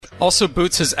Also,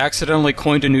 Boots has accidentally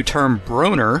coined a new term,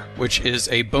 broner, which is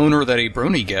a boner that a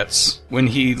brony gets when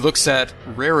he looks at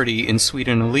Rarity in Sweet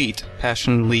and Elite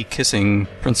passionately kissing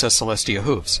Princess Celestia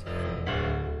Hooves.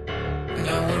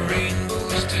 Now a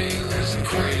rainbow's tale isn't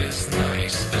quite as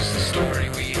nice as the story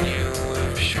we knew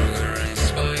of sugar and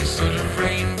spice. But a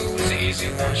rainbow is easy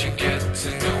once you get to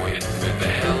know it with the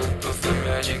help of the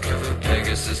magic of a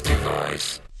Pegasus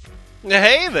device.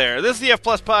 Hey there, this is the F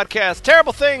Plus Podcast,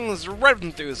 Terrible Things, Red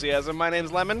Enthusiasm. My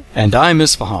name's Lemon. And I'm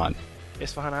Isfahan.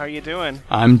 Isfahan, how are you doing?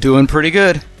 I'm doing pretty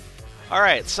good.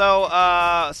 Alright, so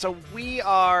we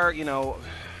are,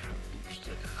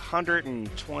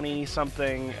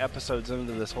 120-something episodes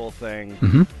into this whole thing.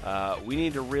 Mm-hmm. We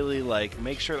need to really,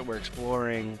 make sure that we're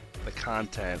exploring the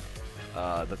content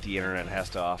that the internet has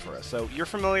to offer us. So you're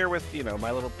familiar with,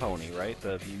 My Little Pony, right?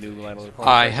 The new My Little Pony.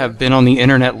 I have been on the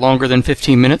internet longer than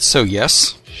 15 minutes, so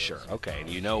yes. Sure, okay. And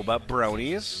you know about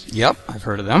bronies. Yep, I've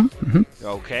heard of them. Mm-hmm.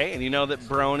 Okay, and you know that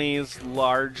bronies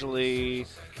largely,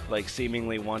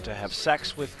 seemingly want to have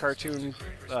sex with cartoon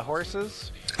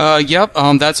horses? Yep,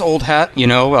 that's old hat,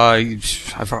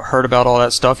 I've heard about all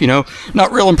that stuff,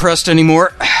 Not real impressed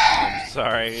anymore.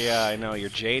 Sorry, yeah, I know, you're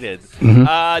jaded.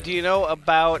 Mm-hmm. Do you know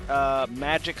about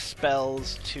magic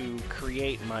spells to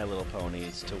create My Little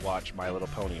Ponies to watch My Little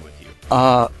Pony with you?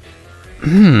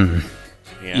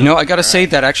 Yeah. I gotta say,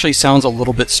 that actually sounds a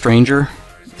little bit stranger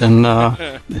than,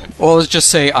 well, let's just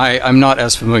say I'm not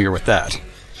as familiar with that.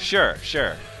 Sure.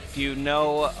 Do you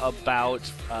know about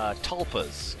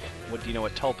tulpas? What do you know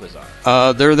what tulpas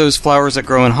are? They're those flowers that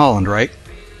grow in Holland, right?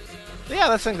 Yeah,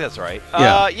 I think that's right.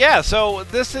 Yeah. So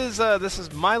this is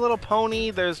My Little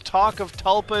Pony. There's talk of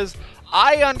tulpas.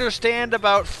 I understand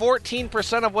about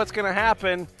 14% of what's going to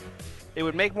happen. It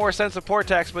would make more sense of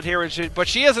Portax, but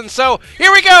she isn't. So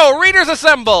here we go. Readers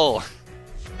assemble.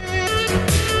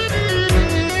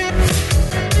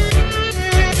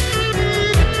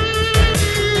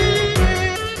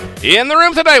 In the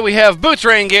room tonight, we have Boots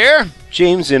Rain Gear.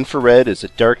 James Infrared is a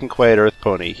dark and quiet earth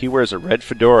pony. He wears a red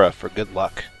fedora for good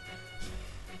luck.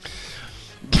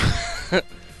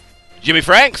 Jimmy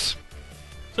Franks.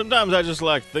 Sometimes I just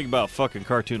like to think about fucking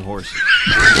cartoon horses.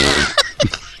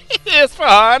 It's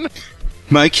fun.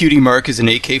 My cutie mark is an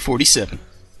AK-47.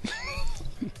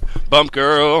 Bump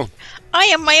Girl. I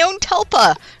am my own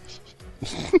tulpa.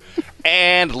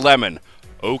 And Lemon.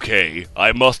 Okay,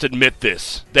 I must admit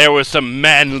this. There were some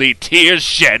manly tears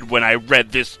shed when I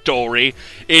read this story.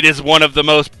 It is one of the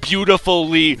most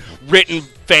beautifully written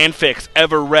fanfics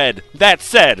ever read. That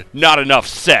said, not enough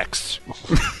sex.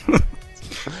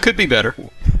 Could be better. 2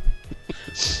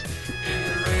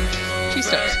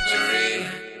 stars.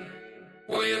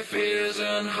 Where your fears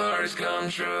and hearts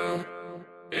come true.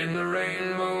 In the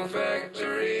Rainbow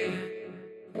Factory,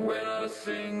 where not a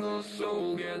single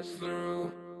soul gets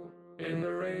through. In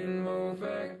the Rainbow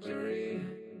Factory,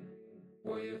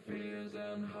 where your fears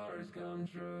and hearts come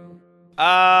true.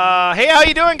 Hey, how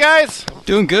you doing, guys?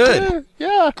 Doing good.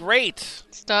 Yeah. Great.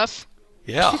 Stuff.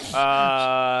 Yeah.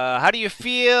 How do you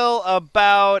feel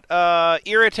about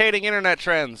irritating internet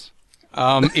trends?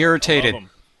 Irritated.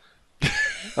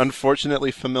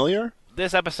 Unfortunately familiar?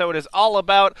 This episode is all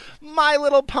about My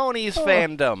Little Pony's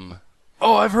fandom.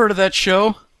 Oh, I've heard of that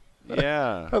show.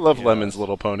 Yeah. I love Lemon's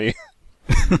Little Pony.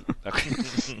 Okay.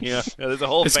 Yeah, there's a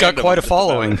whole It's got fandom quite a just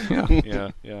following. about it.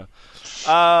 Yeah.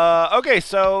 Okay,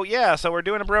 so we're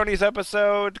doing a Bronies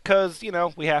episode because,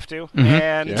 we have to. Mm-hmm.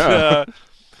 And Yeah.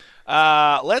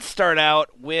 let's start out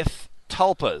with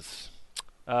tulpas. Is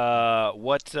that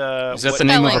what the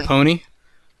name of a Spelling. pony?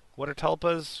 What are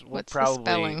tulpas? What's the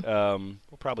spelling?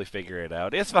 We'll probably figure it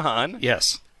out. Isfahan,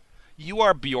 Yes. you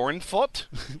are Bjornfoot.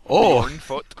 Oh.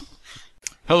 Bjornfoot.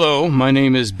 Hello, my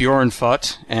name is Bjorn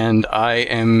Futt, and I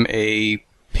am a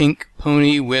pink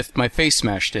pony with my face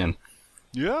smashed in.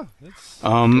 Yeah, that's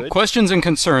good. Questions and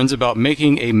concerns about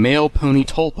making a male pony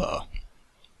tulpa.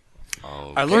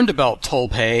 Okay. I learned about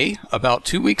tulpae about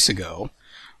 2 weeks ago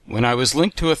when I was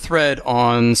linked to a thread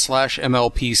on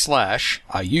 /MLP/.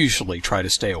 I usually try to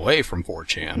stay away from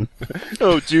 4chan.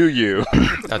 Oh, do you?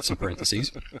 That's in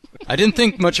parentheses. I didn't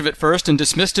think much of it first and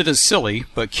dismissed it as silly,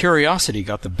 but curiosity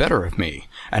got the better of me,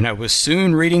 and I was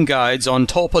soon reading guides on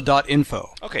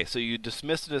tulpa.info. Okay, so you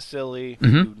dismissed it as silly.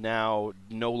 Mm-hmm. You now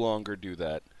no longer do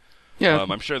that. Yeah.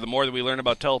 I'm sure the more that we learn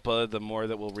about tulpa, the more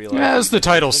that we'll realize. As the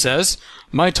title says,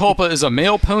 my tulpa is a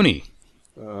male pony.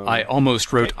 I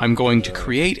almost wrote, I'm going to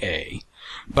create a,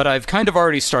 but I've kind of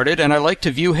already started, and I like to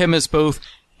view him as both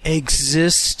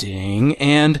existing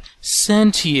and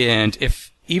sentient,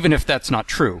 even if that's not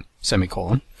true,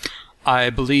 semicolon. I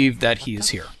believe that he is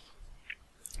here.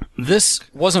 This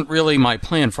wasn't really my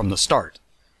plan from the start.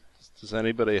 Does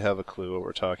anybody have a clue what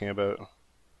we're talking about?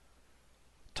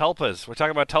 Tulpas. We're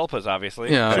talking about tulpas,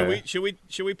 obviously. Yeah.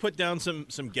 Should we put down some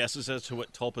guesses as to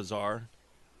what tulpas are?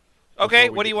 Okay,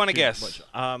 Before we what do get you want to too guess? much-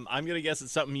 I'm gonna guess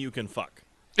it's something you can fuck.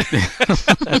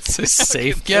 That's a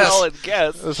safe guess. Solid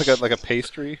guess. It's like a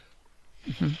pastry.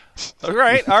 All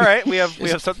right. We have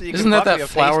something you can Isn't that fuck. that We have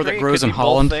flower pastry. that It grows could in be both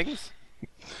Holland? things.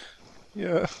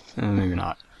 Yeah. Maybe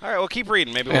not. All right, well, keep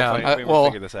reading. Maybe Yeah, maybe well, we'll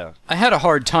figure this out. I had a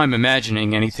hard time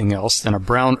imagining anything else than a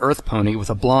brown earth pony with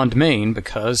a blonde mane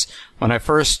because when I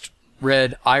first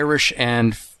read Irish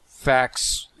and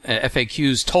FAQ's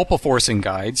tulpa forcing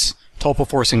guides, tulpa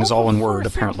forcing is all one word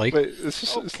apparently, Wait, this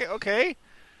is Okay.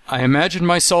 I imagined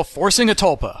myself forcing a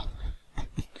tulpa.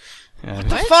 What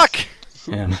the fuck?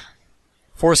 And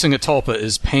forcing a tulpa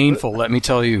is painful, let me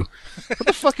tell you. what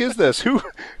the fuck is this?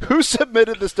 Who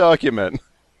submitted this document?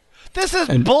 This is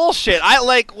bullshit.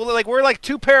 We're like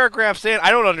 2 paragraphs in. I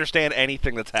don't understand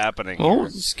anything that's happening. Well,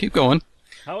 just keep going.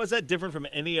 How is that different from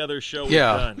any other show we've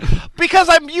Yeah. done? Because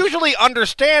I usually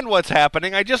understand what's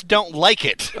happening. I just don't like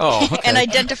it. Oh, okay. And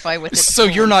identify with it. So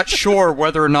you're not sure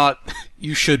whether or not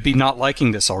you should be not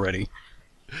liking this already.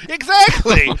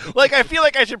 Exactly. Like, I feel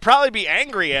like I should probably be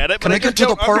angry at it, Can but I I get just to the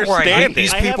don't part where I hate understand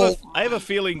these it. people? I have a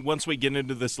feeling once we get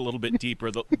into this a little bit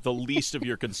deeper, the least of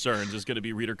your concerns is going to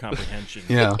be reader comprehension.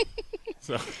 Yeah.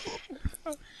 So,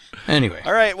 Anyway,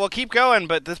 All right, well, keep going,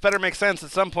 but this better make sense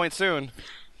at some point soon.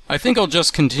 I think I'll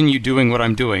just continue doing what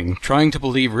I'm doing, trying to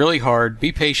believe really hard,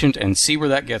 be patient, and see where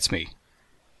that gets me.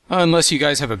 Unless you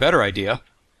guys have a better idea.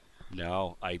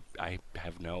 No, I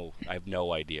have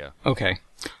no idea. Okay.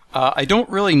 I don't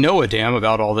really know a damn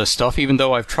about all this stuff, even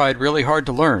though I've tried really hard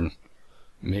to learn.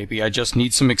 Maybe I just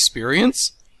need some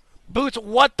experience? Boots,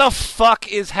 what the fuck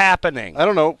is happening? I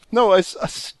don't know. No,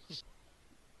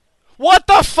 What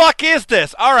the fuck is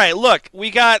this? All right, look,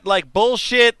 we got like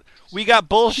bullshit. We got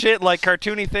bullshit like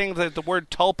cartoony things like the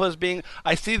word tulpas being.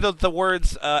 I see the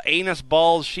words anus,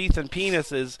 balls, sheath, and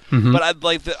penises, but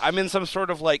I'm in some sort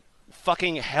of like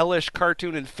fucking hellish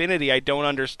cartoon infinity I don't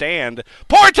understand.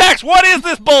 Portex, what is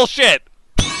this bullshit?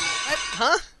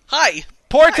 Huh? Hi.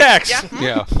 Portex. Yeah.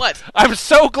 Yeah. What? I'm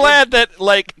so glad that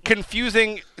like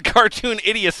confusing cartoon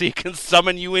idiocy can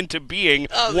summon you into being.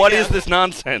 Oh, What yeah. is this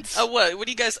nonsense? What? What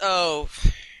do you guys? Oh.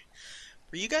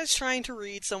 Were you guys trying to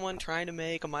read someone trying to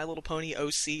make a My Little Pony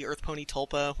OC Earth Pony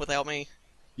Tulpa without me?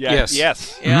 Yes.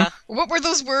 Yes. Yeah. What were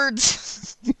those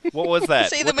words? What was that?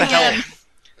 Say What them the hell? again.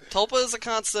 Tulpa is a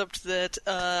concept that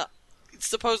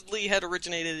supposedly had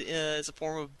originated as a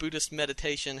form of Buddhist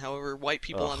meditation. However, white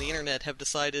people on the internet have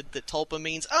decided that Tulpa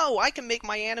means, oh, I can make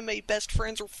my anime best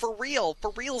friends for real,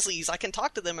 for realsies. I can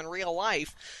talk to them in real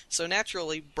life. So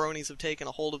naturally, bronies have taken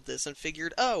a hold of this and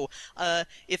figured,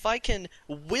 if I can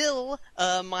will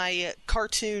my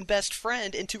cartoon best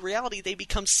friend into reality, they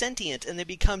become sentient and they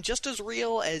become just as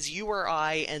real as you or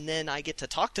I, and then I get to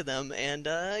talk to them, and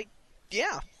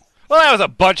yeah. Well, that was a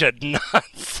bunch of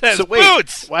nonsense. So wait,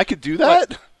 Boots! I could do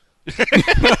that?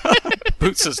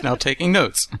 Boots is now taking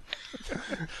notes.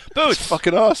 Boots!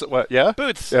 Fucking awesome. What? Yeah?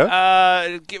 Boots,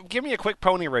 Yeah? give me a quick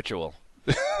pony ritual.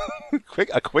 A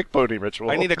quick pony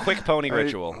ritual. I need a quick pony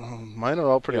ritual. Mine are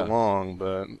all pretty long,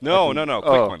 but No, I can- quick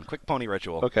oh, one. Quick pony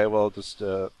ritual. Okay, well, just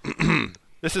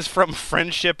This is from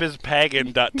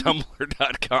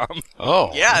friendshipispagan.tumblr.com.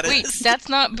 Oh. Yeah, it Wait, is. that's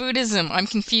not Buddhism. I'm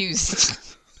confused.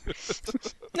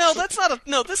 No, that's not a...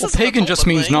 No, this Well, isn't a pagan just tulpa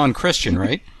means thing. non-Christian,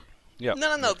 right?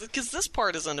 No, because this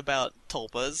part isn't about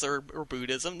tulpas or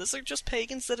Buddhism. These are just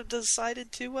pagans that have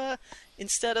decided to,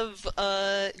 instead of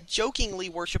jokingly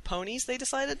worship ponies, they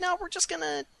decided, no, we're just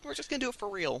gonna do it for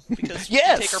real because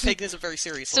Yes! we take our paganism very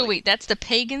seriously. So wait, that's the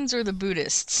pagans or the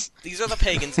Buddhists? These are the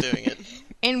pagans doing it.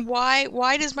 And why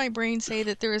does my brain say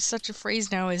that there is such a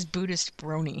phrase now as Buddhist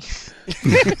brony?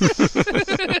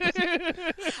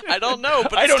 I don't know,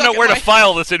 but I it's don't know stuck where in to my-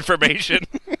 file this information.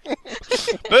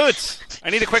 Boots, I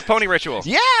need a quick pony ritual.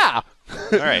 yeah!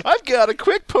 All right. I've got a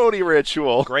quick pony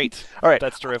ritual. Great. All right.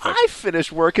 That's terrific. I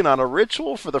finished working on a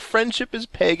ritual for the Friendship is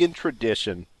Pagan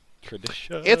tradition.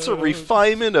 Tradition. It's a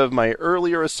refinement of my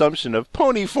earlier assumption of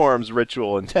pony forms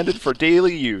ritual intended for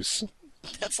daily use.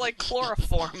 That's like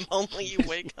chloroform, only you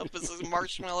wake up as a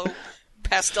marshmallow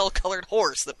pastel-colored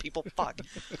horse that people fuck.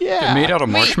 Yeah. They're made out of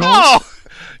Wait, marshmallows? Oh!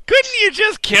 Couldn't you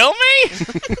just kill me?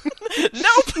 No,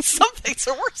 but some things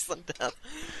are worse than death.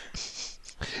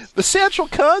 The central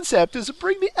concept is to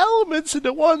bring the elements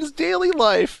into one's daily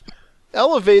life,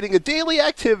 elevating a daily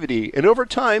activity, and over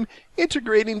time,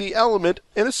 integrating the element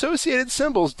and associated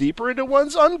symbols deeper into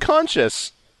one's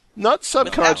unconscious. Not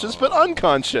subconscious, but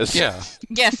unconscious. Yeah.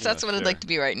 Yes, that's what I'd like to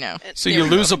be right now. So you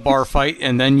lose a bar fight,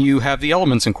 and then you have the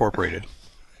elements incorporated.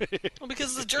 Well,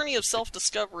 because the journey of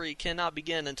self-discovery cannot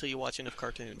begin until you watch enough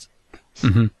cartoons.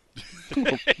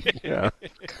 Yeah.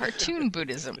 Cartoon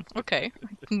Buddhism. Okay.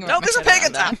 No, there's a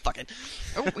pagan. Fucking.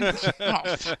 Oh,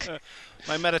 fuck.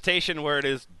 My meditation word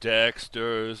is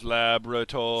Dexter's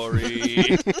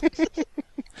Laboratory.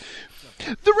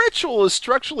 The ritual is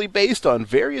structurally based on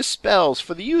various spells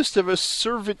for the use of a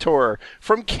servitor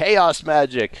from chaos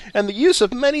magic, and the use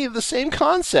of many of the same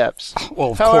concepts.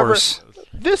 Well, of However, course.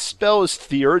 this spell is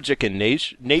theurgic in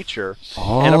nature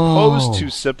and opposed to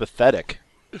sympathetic.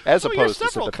 As Oh, you're opposed to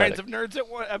several sympathetic. kinds of nerds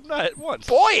at once.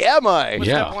 Boy, am I! What's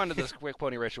Yeah. step one of this quick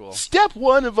pony ritual? Step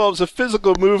 1 involves a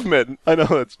physical movement. I know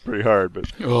that's pretty hard,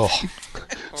 but Ugh.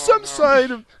 some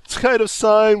kind of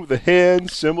sign with a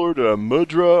hand similar to a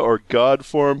mudra or god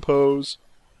form pose.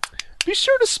 Be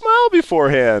sure to smile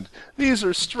beforehand. These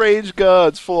are strange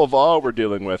gods full of awe we're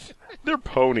dealing with. They're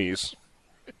ponies.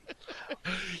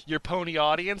 Your pony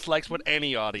audience likes what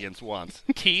any audience wants.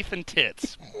 Teeth and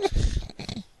tits.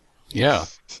 Yeah.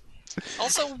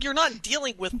 Also, you're not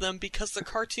dealing with them because they're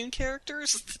cartoon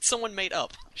characters that someone made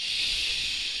up.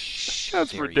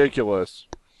 That's Dare you. ridiculous.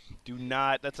 Do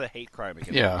not. That's a hate crime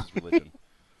against Yeah. religion.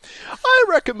 I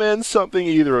recommend something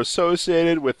either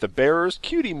associated with the bearer's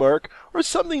cutie mark or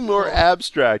something more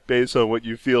abstract based on what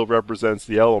you feel represents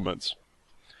the elements.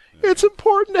 It's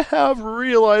important to have a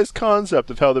realized concept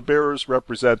of how the bearers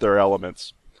represent their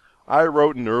elements. I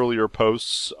wrote in earlier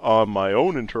posts on my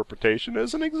own interpretation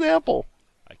as an example.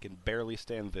 I can barely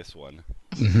stand this one.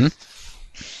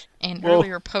 And Well-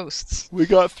 earlier posts. We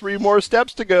got 3 more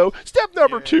steps to go. Step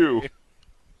number 2.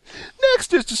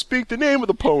 Next is to speak the name of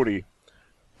the pony.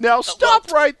 Now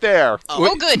stop right there.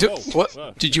 Oh, good.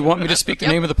 What? Did you want me to speak the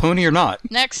name of the pony or not?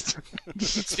 Next.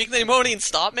 Speak the pony and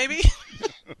stop, maybe?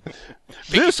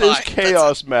 This Pie, is that's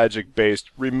chaos magic based,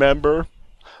 remember?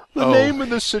 The Oh. name in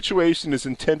this situation is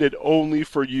intended only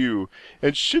for you,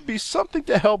 and should be something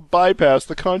to help bypass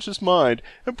the conscious mind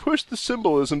and push the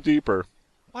symbolism deeper.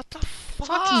 What the fuck?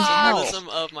 Fucking hell. Symbolism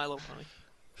of My Little Pony.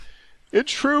 In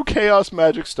true chaos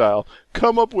magic style,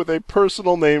 come up with a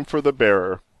personal name for the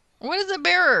bearer. What is a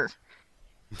bearer?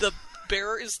 The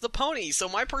bearer is the pony, so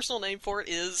my personal name for it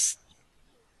is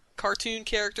cartoon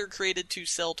character created to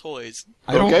sell toys.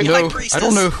 I don't Okay. know. High priestess. I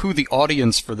don't know who the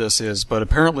audience for this is, but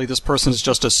apparently this person is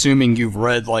just assuming you've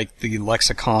read like the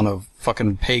lexicon of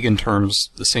fucking pagan terms,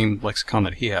 the same lexicon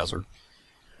that he has, or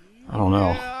I don't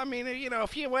know. Yeah, I mean,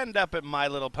 if you end up at My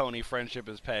Little Pony Friendship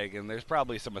is Pagan, there's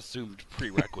probably some assumed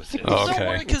prerequisites. Oh. Don't Okay.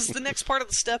 worry, because the next part of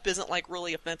the step isn't like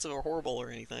really offensive or horrible or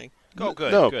anything. Oh,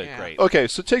 good, No. good, Yeah. great. Okay,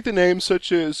 so take the name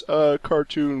such as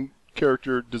cartoon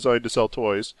character designed to sell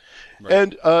toys,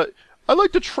 and I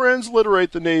like to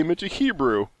transliterate the name into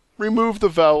Hebrew. Remove the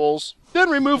vowels, then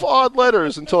remove odd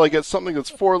letters until I get something that's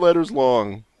 4 letters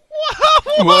long.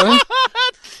 What?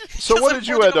 So what did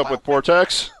you end up with,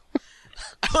 Portex?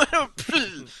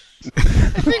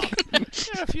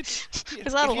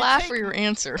 Is that a laugh or your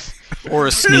answer? Or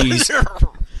a sneeze?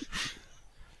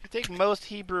 Take most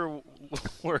Hebrew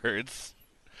words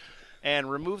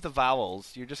and remove the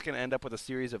vowels. You're just going to end up with a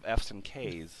series of F's and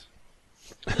K's.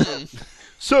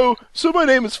 So my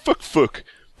name is Fuk.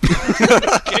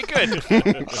 Okay, good.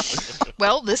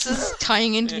 Well, this is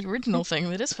tying into the original thing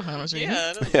that Isfahan was reading.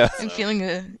 Yeah, Yeah. I'm feeling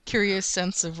a curious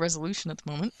sense of resolution at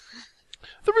the moment.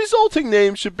 The resulting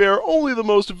name should bear only the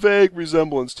most vague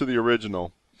resemblance to the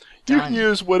original. You can Done.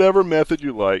 use whatever method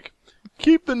you like.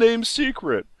 Keep the name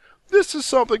secret. This is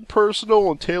something personal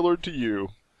and tailored to you.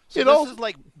 So It this all- is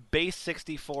like base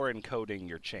 64 encoding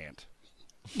your chant.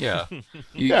 Yeah.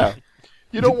 Yeah.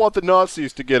 You don't want the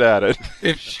Nazis to get at it.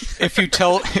 If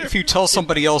you tell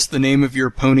somebody else the name of your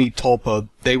pony Tulpa,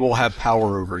 they will have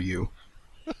power over you.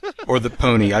 Or the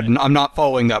pony. I'm not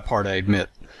following that part, I admit.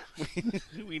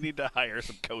 We need to hire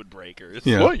some code breakers.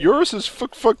 Yeah. What? Yours is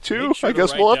Fuk too? Make sure I to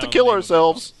guess write we'll have to down kill the name of the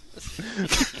ourselves.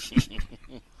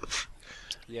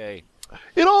 Yay.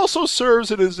 It also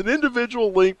serves as an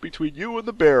individual link between you and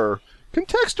the bearer,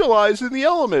 contextualizing the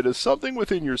element as something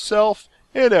within yourself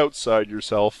and outside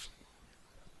yourself.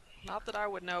 Not that I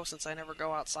would know since I never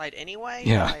go outside anyway,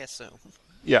 Yeah. but I assume.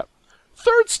 Yeah.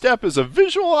 Third step is a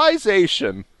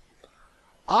visualization.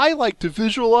 I like to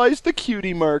visualize the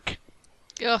cutie mark.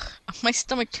 Ugh, my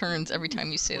stomach turns every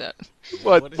time you say that.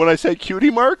 What? When I say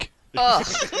cutie mark? Ugh.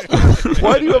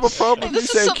 Why do you have a problem with me This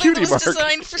is saying something that cutie was mark?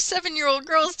 designed for 7-year-old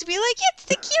girls to be like, it's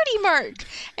the cutie mark!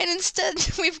 And instead,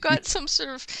 we've got some sort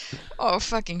of... Oh,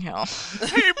 fucking hell.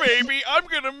 Hey, baby, I'm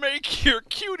going to make your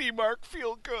cutie mark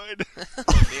feel good.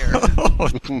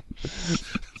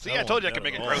 See, I told you I could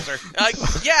make it grosser.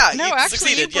 Yeah, No, you actually,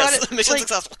 succeeded. you brought Yes, it, mission like-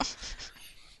 successful.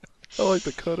 I like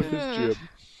the cut of his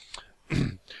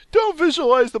jib. Don't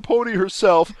visualize the pony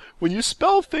herself. When you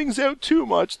spell things out too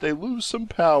much, they lose some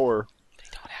power.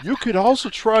 You could also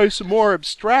try some more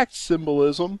abstract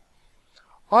symbolism.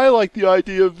 I like the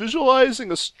idea of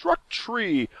visualizing a struck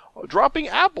tree, dropping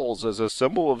apples as a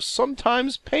symbol of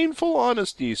sometimes painful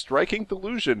honesty, striking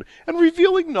delusion, and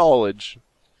revealing knowledge.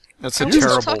 That's Are a we still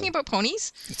terrible. talking about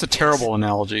ponies? It's a terrible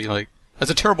analogy. Like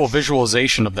that's a terrible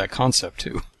visualization of that concept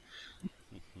too.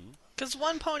 Because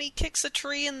one pony kicks a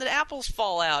tree and the apples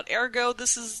fall out. Ergo,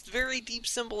 this is very deep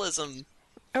symbolism.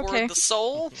 Okay. Or the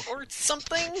soul, or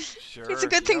something. Sure. It's a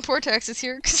good thing Portax is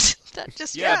here, because that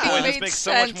just Yeah, fucking boy, made this makes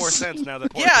sense. so much more sense now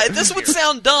that Yeah, Portax this is would here.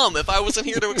 sound dumb if I wasn't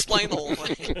here to explain the whole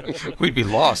thing. We'd be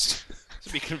lost. This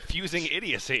would be confusing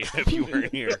idiocy if you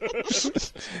weren't here.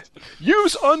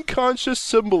 Use unconscious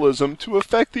symbolism to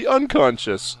affect the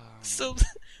unconscious. So,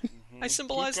 I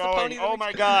symbolize Keep the going. pony. Oh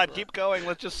my god, keep going.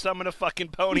 Let's just summon a fucking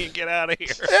pony and get out of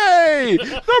here. Hey!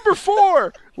 Number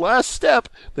 4! Last step.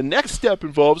 The next step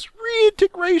involves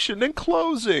reintegration and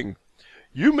closing.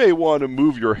 You may want to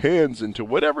move your hands into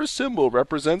whatever symbol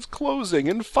represents closing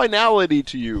and finality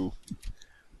to you.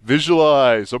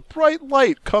 Visualize a bright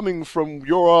light coming from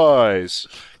your eyes.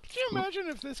 Can you imagine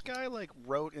if this guy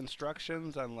wrote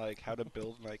instructions on how to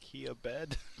build an IKEA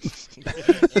bed?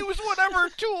 Use whatever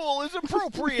tool is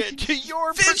appropriate to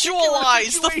your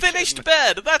Visualize the particular finished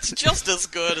bed. That's just as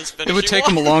good as finishing It would take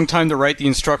him a long time to write the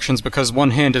instructions because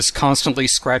one hand is constantly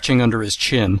scratching under his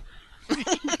chin.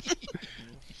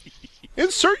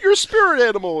 Insert your spirit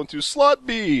animal into slot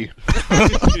B.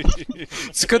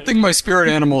 It's a good thing my spirit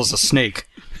animal is a snake.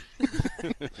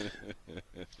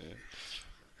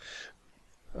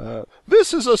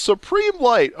 This is a supreme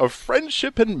light of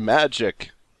friendship and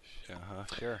magic.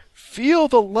 Sure. Feel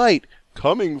the light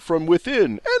coming from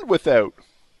within and without.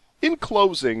 In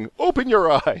closing, open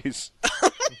your eyes.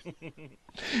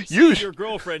 Your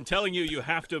girlfriend telling you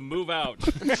have to move out.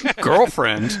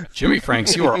 Girlfriend, Jimmy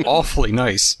Franks, you are awfully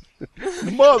nice.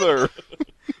 Mother.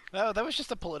 Oh, that was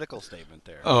just a political statement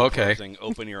there. Oh, okay. Closing,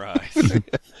 open your eyes.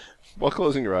 While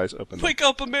closing your eyes, open them. Wake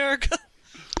up, America!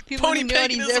 People Pony in the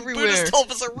audience paganism, everywhere. Buddhist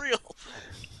Elvis are real.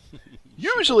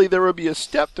 Usually there would be a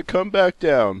step to come back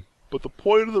down, but the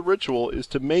point of the ritual is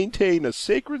to maintain a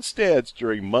sacred stance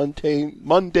during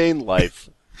mundane life.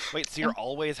 Wait, so you're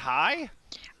always high?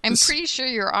 I'm pretty sure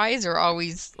your eyes are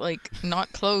always,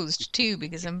 not closed, too,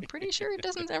 because I'm pretty sure it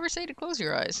doesn't ever say to close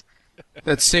your eyes.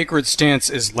 That sacred stance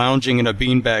is lounging in a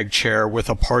beanbag chair with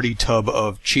a party tub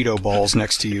of Cheeto balls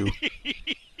next to you.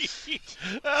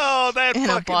 Oh, that And a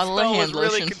fucking bottle of spell was hand really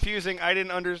lotion. confusing. I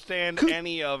didn't understand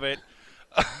any of it.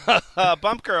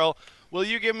 Bump Girl, will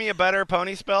you give me a better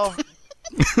pony spell?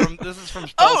 This is from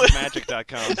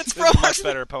spellsofmagic.com. This is from a much our-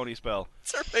 better pony spell.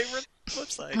 It's our favorite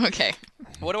website. Okay.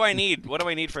 What do I need? What do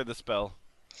I need for the spell?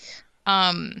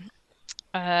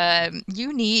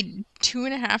 You need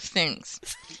 2.5 things.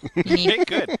 You need Okay,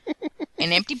 good.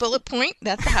 an empty bullet point,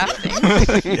 that's a half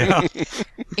thing. Yeah.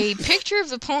 A picture of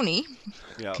the pony,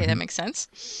 Yeah. okay, that makes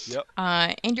sense. Yep.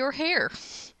 And your hair.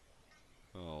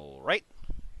 All right.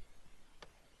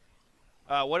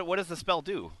 What does the spell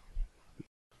do?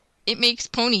 It makes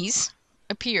ponies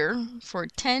appear for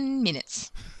 10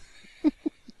 minutes.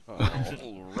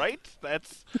 All right.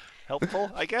 That's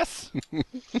helpful, I guess.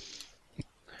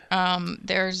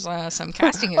 There's some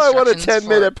casting I want a instructions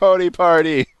 10-minute pony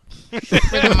party. for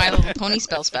the My Little Pony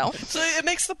spell. So it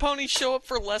makes the pony show up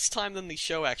for less time than the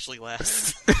show actually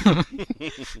lasts.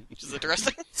 Which is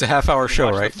interesting. It's a half-hour show,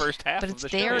 Watch right? The first half But of it's the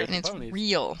there show and with it's ponies.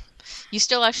 real. You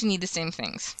still actually need the same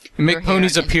things. We make Your hair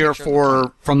ponies and the appear picture of the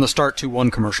pony. from the start to one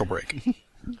commercial break.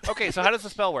 Okay, so how does the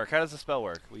spell work?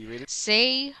 Will you read it?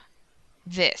 Say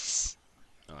this.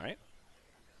 All right.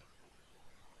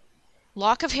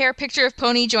 Lock of hair, picture of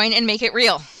pony, join and make it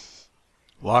real.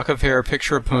 Lock of hair,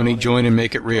 picture of pony, join and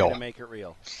make it To real. make it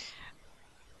real.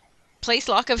 Place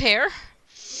lock of hair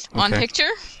on Okay. picture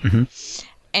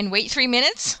and wait 3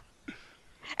 minutes.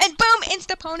 And boom,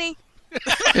 insta pony.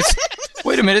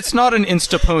 Wait a minute, it's not an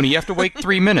Insta pony. You have to wait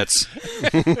 3 minutes.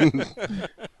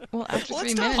 Well, after Let's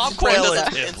 3 do minutes, popcorn it's to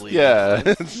insta. that. Yeah.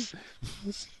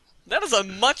 That is a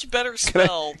much better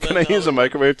spell Can than I use a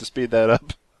microwave to speed that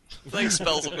up? Thanks,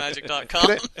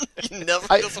 spellsofmagic.com. You never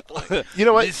I- disappoint. You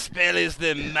know what? This spell is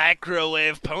the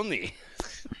microwave pony.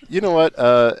 You know what?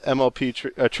 MLP,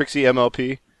 Trixie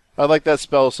MLP. I like that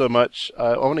spell so much.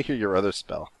 I want to hear your other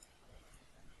spell.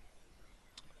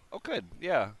 Oh, good.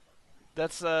 Yeah,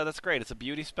 that's great. It's a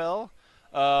beauty spell.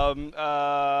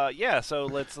 Yeah. So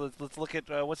let's look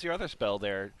at what's your other spell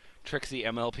there, Trixie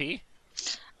MLP.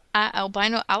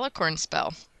 Albino alicorn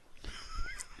spell.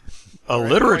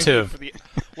 Alliterative.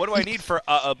 What do I need for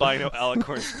albino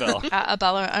alicorn spell?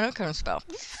 Albino alicorn spell.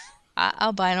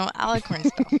 albino alicorn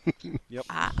spell. Yep.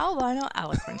 Albino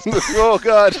alicorn spell. Oh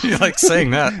God, You like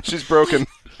saying that? she's broken.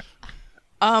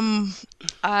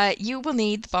 You will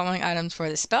need the following items for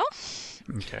the spell: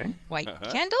 Okay. white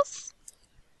candles,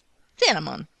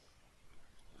 cinnamon.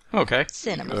 Okay.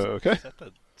 Cinnamon. Okay. Set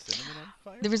the cinnamon on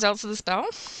fire? The results of the spell.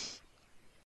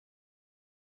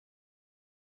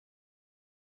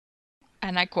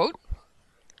 And I quote,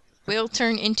 will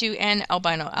turn into an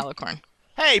albino alicorn.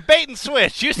 Hey, bait and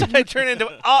switch! You said I'd turn into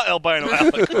an albino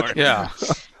alicorn. Yeah.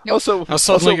 Nope. Also, Now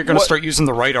suddenly you're going to what- start using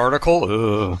the right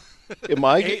article. Ugh. Am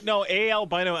I? A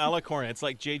albino alicorn. It's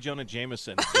like J. Jonah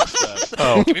Jameson. It's,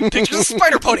 Oh, Pictures of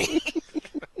Spider Pony.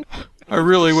 I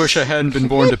really wish I hadn't been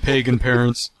born to pagan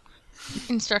parents.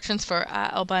 Instructions for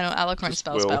albino alicorn Just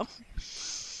spell will.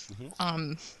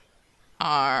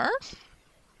 Are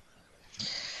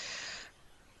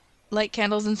light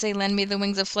candles and say, lend me the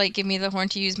wings of flight, give me the horn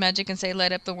to use magic, and say,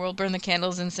 light up the world, burn the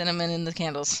candles, and cinnamon in the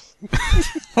candles.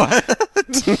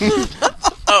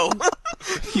 Oh.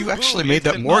 You actually made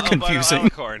that more confusing.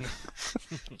 Alicorn.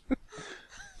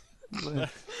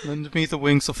 Lend me the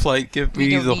wings of flight, give We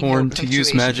me don't the need horn no to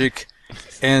use punctuation. magic,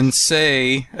 and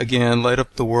say, again, light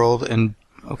up the world, and...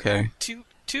 Okay.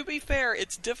 To be fair,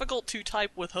 it's difficult to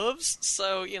type with hooves,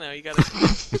 so, you gotta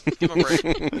give 'em a break.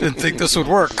 Didn't think this would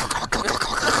work.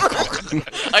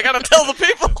 I gotta tell the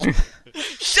people!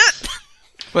 Shit!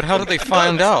 But how did they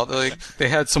find out? Like, they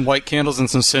had some white candles and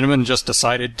some cinnamon and just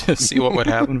decided to see what would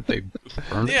happen if they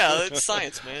burned it? Yeah, it's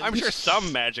science, man. I'm sure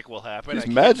some magic will happen. This I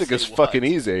can't magic say is what. fucking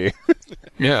easy.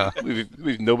 Yeah.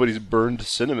 Nobody's burned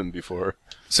cinnamon before.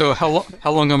 So how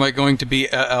long am I going to be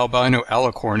albino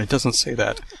alicorn? It doesn't say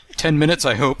that. 10 minutes,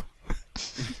 I hope.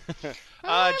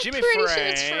 Jimmy Pretty Frank. sure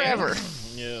it's forever.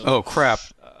 yeah. Oh, crap.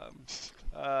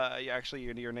 Actually,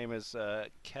 your name is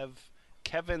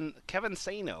Kevin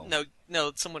Sano. No,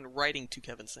 it's someone writing to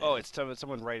Kevin Sano. Oh, it's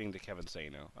someone writing to Kevin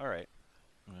Sano. All right.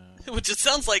 Which it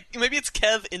sounds like, maybe it's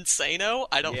Kev Insano?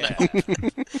 I don't Yeah.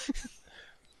 know.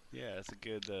 Yeah, it's a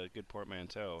good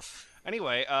portmanteau.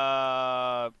 Anyway,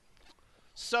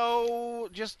 so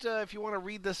just if you want to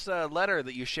read this letter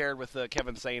that you shared with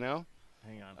Kevin Sano,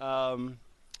 Hang on.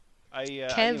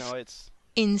 Kev? It's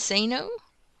Insano?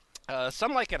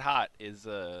 Some Like It Hot is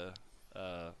a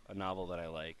novel that I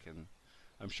like, and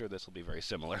I'm sure this will be very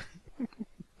similar.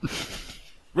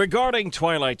 Regarding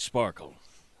Twilight Sparkle.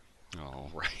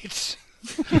 All right.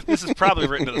 This is probably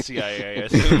written to the CIA, I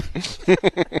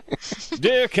assume.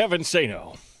 Dear Kevin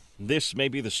Sano, this may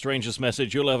be the strangest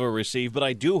message you'll ever receive, but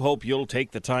I do hope you'll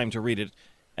take the time to read it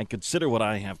and consider what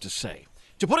I have to say.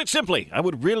 To put it simply, I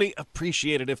would really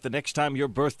appreciate it if the next time your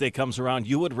birthday comes around,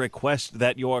 you would request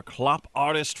that your clop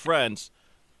artist friends,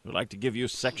 who like to give you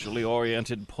sexually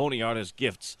oriented pony artist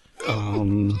gifts,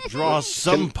 draw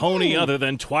some pony other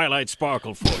than Twilight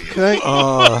Sparkle for you.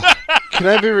 Can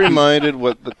I be reminded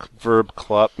what the verb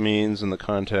clop means in the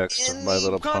context of In My the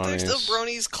Little context Ponies? of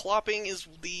bronies, clopping is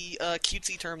the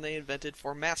cutesy term they invented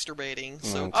for masturbating.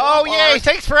 So Oh, clop yay! art-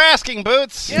 Thanks for asking,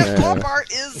 Boots. Yeah, clop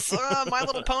art is My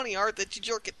Little Pony art that you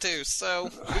jerk it to.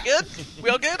 So, we good? We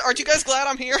all good? Aren't you guys glad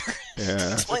I'm here?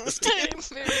 Yeah. Explain this to you. I'm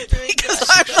very, very Because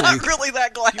I'm not really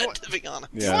that glad, to be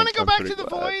honest. Yeah, You want to go I'm back pretty to the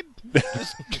glad. void?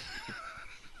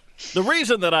 The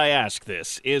reason that I ask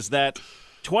this is that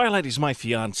Twilight is my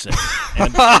fiance,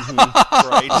 and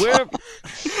we're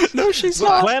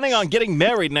planning on getting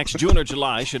married next June or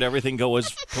July, should everything go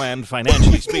as planned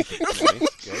financially speaking.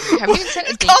 Have you set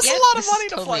a date costs a yet? lot of This money is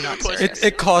to totally fly not to Push. serious.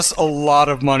 It costs a lot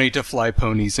of money to fly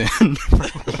ponies in.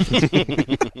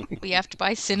 You have to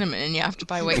buy cinnamon and you have to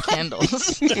buy white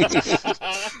candles.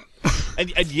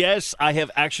 And yes, I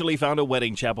have actually found a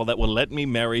wedding chapel that will let me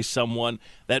marry someone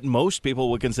that most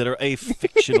people would consider a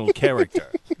fictional character.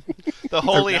 The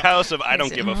holy house of I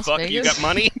don't it give in a Las fuck. You Vegas? got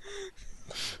money?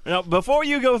 Now, before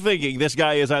you go thinking this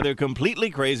guy is either completely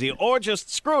crazy or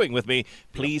just screwing with me,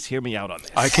 please hear me out on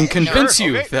this. I can convince Sure,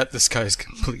 you okay. that this guy's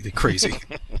completely crazy.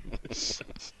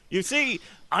 You see,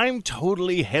 I'm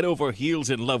totally head over heels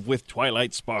in love with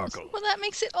Twilight Sparkle. Well, that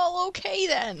makes it all okay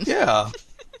then. Yeah.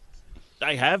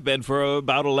 I have been for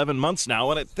about 11 months now,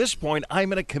 and at this point,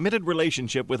 I'm in a committed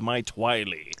relationship with my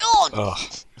Twily. Ugh.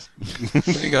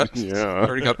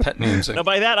 Already got pet names. Now,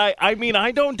 by that, I mean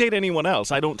I don't date anyone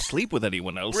else. I don't sleep with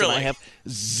anyone else. And I Really? have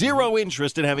zero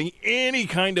interest in having any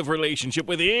kind of relationship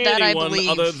with That I anyone believe.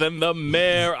 other than the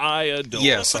mare I adore.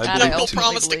 Yes, I That I believe I'll it too.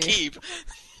 promise to believe.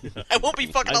 keep. I won't be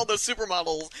fucking all those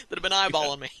supermodels that have been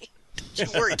eyeballing me.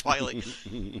 Don't you worry, Twilight.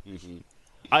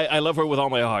 I love her with all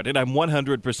my heart, and I'm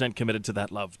 100% committed to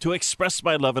that love. To express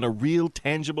my love in a real,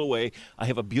 tangible way, I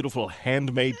have a beautiful,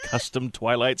 handmade, custom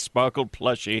Twilight Sparkle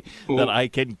plushie that I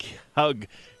can hug,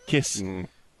 kiss,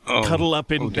 cuddle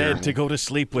up in bed to go to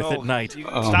sleep with at night.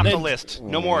 Stop the list.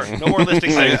 No more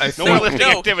listing things. No more listing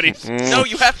activities. No,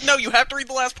 you have to read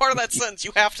the last part of that sentence.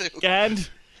 You have to.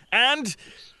 And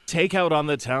take out on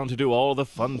the town to do all the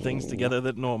fun things together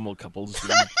that normal couples do.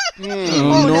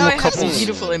 Now I have some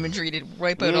beautiful imagery to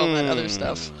wipe out all that other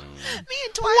stuff. Me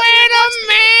and Twilight. When a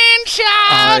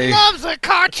man-child loves a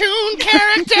cartoon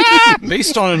character!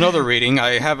 Based on another reading,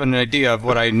 I have an idea of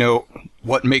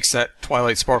what makes that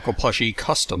Twilight Sparkle plushie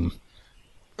custom.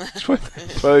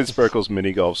 Twilight Sparkle's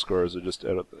mini golf scores are just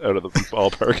out of the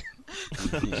ballpark.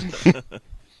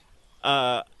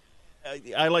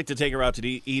 I like to take her out to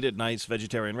eat at nice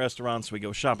vegetarian restaurants. We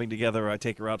go shopping together. I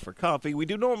take her out for coffee. We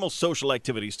do normal social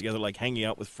activities together, like hanging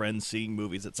out with friends, seeing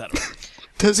movies, etc.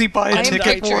 Does he buy a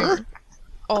ticket for her?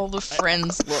 All the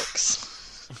friends'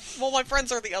 looks. Well, my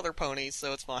friends are the other ponies,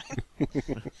 so it's fine.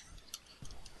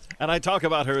 And I talk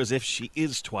about her as if she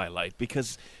is Twilight,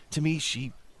 because to me,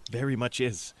 she very much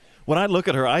is. When I look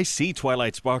at her, I see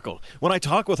Twilight Sparkle. When I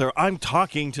talk with her, I'm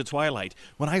talking to Twilight.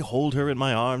 When I hold her in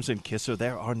my arms and kiss her,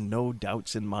 there are no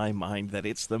doubts in my mind that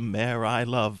it's the mare I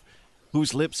love,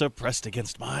 whose lips are pressed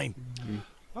against mine.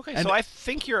 Okay, so I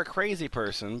think you're a crazy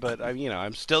person, but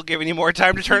I'm still giving you more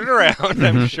time to turn it around.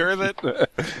 I'm sure that.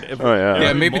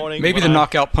 Yeah, maybe the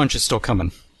knockout punch is still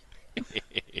coming.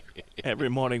 Every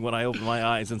morning when I open my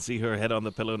eyes and see her head on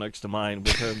the pillow next to mine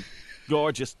with her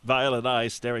gorgeous violet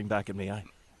eyes staring back at me, I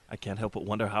can't help but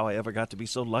wonder how I ever got to be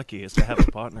so lucky as to have a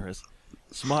partner as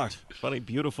smart, funny,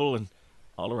 beautiful, and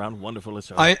all around wonderful as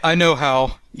her. I know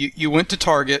how. You went to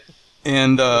Target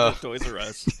and Toys R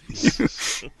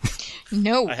Us.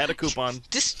 No. I had a coupon.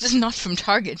 This is not from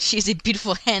Target. She's a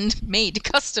beautiful handmade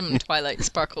custom Twilight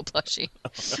Sparkle plushie.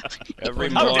 Every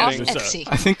Off morning, Etsy.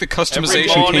 I think the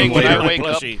customization morning came when I later.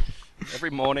 wake up, every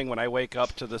morning when I wake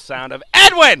up to the sound of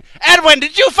Edwin,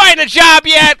 did you find a job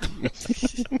yet?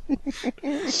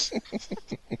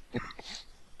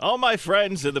 All my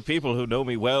friends and the people who know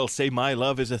me well say my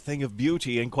love is a thing of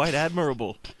beauty and quite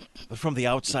admirable. But from the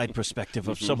outside perspective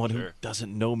of someone who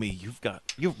doesn't know me,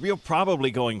 you're probably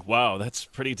going, wow, that's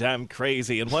pretty damn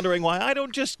crazy, and wondering why I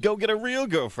don't just go get a real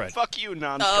girlfriend. Fuck you,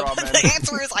 non-straw man. The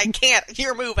answer is I can't.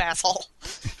 Here, move, asshole.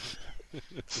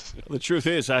 The truth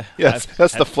is,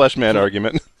 that's the flesh man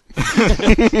argument.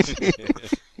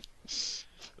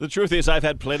 The truth is, I've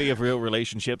had plenty of real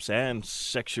relationships and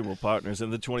sexual partners in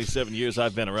the 27 years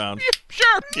I've been around.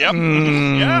 Sure. Yep.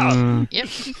 Yeah. Yep.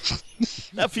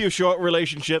 A few short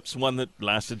relationships, one that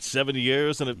lasted 7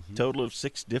 years, and a total of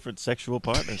 6 different sexual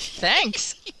partners.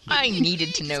 Thanks. I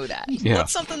needed to know that. Yeah. Well,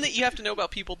 that's something that you have to know about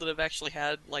people that have actually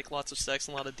had lots of sex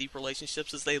and a lot of deep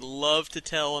relationships is they love to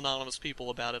tell anonymous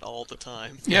people about it all the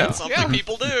time. Yeah. That's something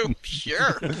people do.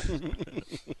 Sure.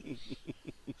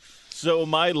 So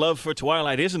my love for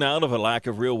Twilight isn't out of a lack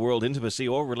of real-world intimacy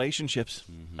or relationships.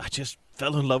 I just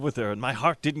fell in love with her, and my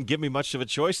heart didn't give me much of a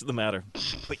choice in the matter.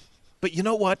 But you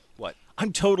know what? What?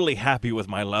 I'm totally happy with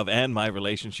my love and my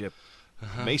relationship.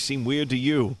 It may seem weird to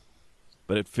you,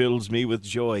 but it fills me with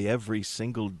joy every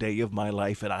single day of my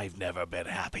life, and I've never been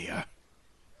happier.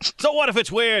 So what if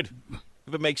it's weird?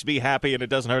 If it makes me happy and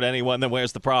it doesn't hurt anyone, then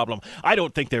where's the problem? I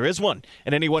don't think there is one,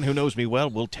 and anyone who knows me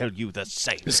well will tell you the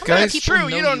same. This guy's people True,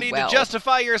 know you don't you need well. to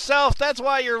justify yourself. That's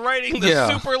why you're writing the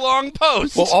Yeah. super long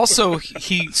post. Well, also,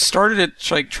 he started it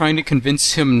trying to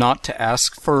convince him not to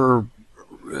ask for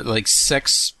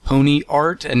sex pony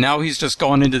art, and now he's just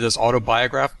gone into this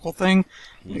autobiographical thing.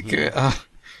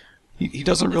 He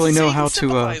doesn't really know how to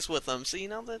sympathize with them, so you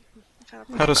know that.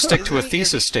 how to stick to a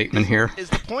thesis statement here. Is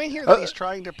the point here that he's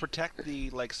trying to protect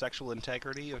the sexual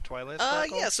integrity of Twilight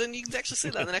Sparkle? Yes, and you can actually say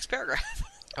that in the next paragraph.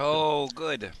 Oh,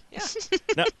 good. Yeah.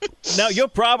 Now, you're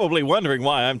probably wondering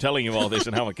why I'm telling you all this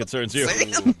and how it concerns you.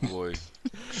 Oh, boy.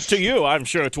 To you, I'm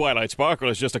sure Twilight Sparkle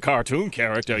is just a cartoon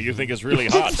character you think is really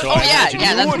hot. So Oh, I yeah, imagine yeah,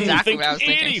 you that's wouldn't exactly think what I was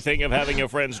thinking. anything of having your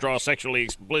friends draw sexually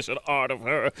explicit art of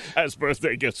her as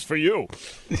birthday gifts for you.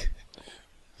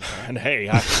 And hey,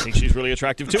 I think she's really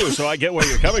attractive too, so I get where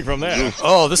you're coming from there.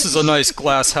 Oh, this is a nice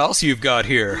glass house you've got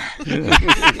here.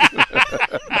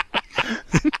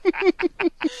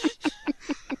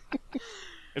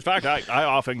 In fact, I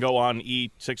often go on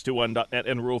e621.net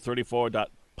and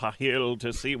rule34.pahil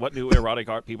to see what new erotic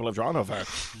art people have drawn of her.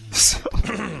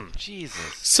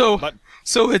 Jesus. So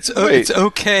it's Wait, it's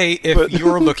okay if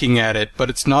you're looking at it,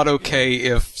 but it's not okay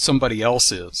if somebody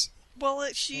else is. Well,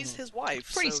 she's his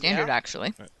wife. Pretty so, standard, yeah.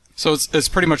 actually. So it's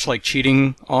pretty much like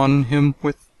cheating on him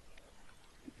with.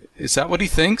 Is that what he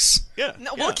thinks? Yeah.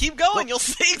 No, well, keep going. You'll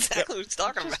see exactly what he's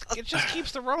talking about. It just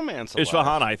keeps the romance alive.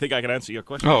 Isfahana, I think I can answer your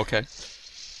question. Oh, okay.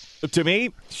 To me,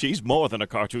 she's more than a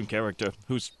cartoon character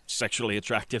who's sexually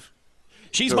attractive.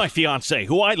 She's my fiancée,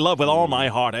 who I love with all my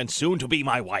heart, and soon to be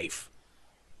my wife.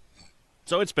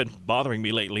 So it's been bothering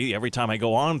me lately every time I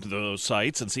go on to those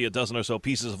sites and see a dozen or so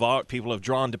pieces of art people have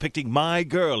drawn depicting my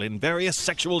girl in various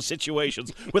sexual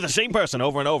situations with the same person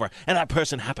over and over, and that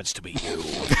person happens to be you.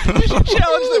 You should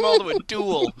challenge them all to a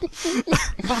duel.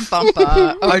 Bum, bum,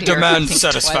 ba. Oh, I dear. demand Think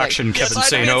satisfaction, Yes, Kevin I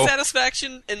demand Sano.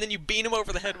 satisfaction, and then you beat him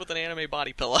over the head with an anime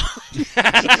body pillow.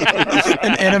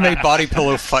 An anime body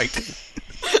pillow fight.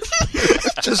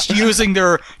 Just using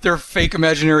their fake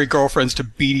imaginary girlfriends to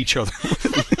beat each other.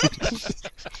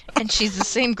 And she's the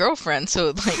same girlfriend,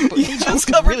 so like You they just both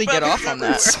covered really get off on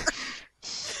that.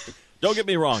 Don't get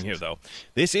me wrong here, though.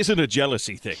 This isn't a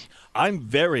jealousy thing. I'm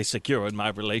very secure in my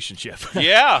relationship.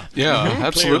 Yeah. Yeah,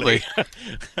 absolutely.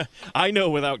 I know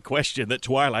without question that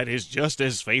Twilight is just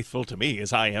as faithful to me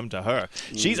as I am to her.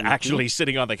 She's actually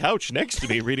sitting on the couch next to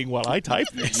me reading while I type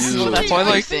this. Well, that's what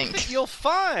Twilight- I think. You'll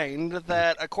find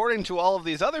that, according to all of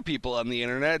these other people on the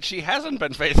internet, she hasn't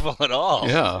been faithful at all.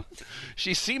 Yeah.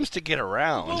 She seems to get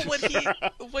around. Well,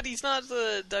 what he's not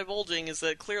divulging is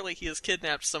that clearly he has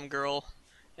kidnapped some girl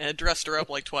and dressed her up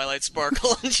like Twilight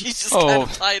Sparkle, and she's just kind Oh,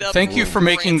 of tied up. thank you for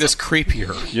making this ransom.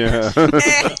 creepier.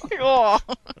 Yeah.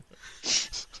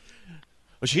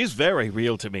 Well, she's very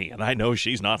real to me, and I know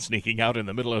she's not sneaking out in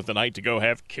the middle of the night to go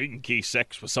have kinky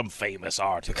sex with some famous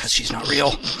artist. Because she's not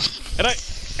real.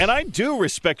 And I do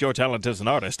respect your talent as an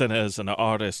artist, and as an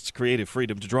artist's creative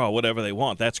freedom to draw whatever they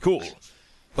want. That's cool.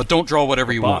 But don't draw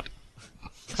whatever you want.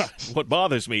 What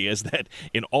bothers me is that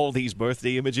in all these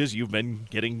birthday images you've been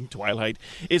getting, Twilight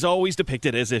is always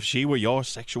depicted as if she were your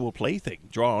sexual plaything,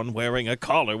 drawn wearing a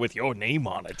collar with your name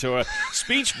on it, or a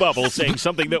speech bubble saying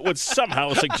something that would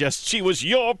somehow suggest she was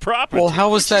your property. Well,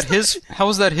 how is that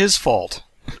his fault?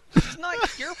 She's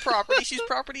not your property. She's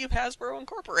property of Hasbro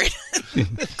Incorporated.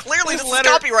 Clearly, this is letter-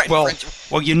 copyright Well,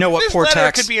 infringement. you know what, This poor letter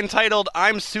tax. could be entitled,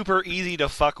 "I'm super easy to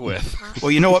fuck with."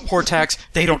 Well, you know what, poor tax.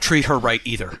 They don't treat her right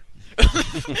either.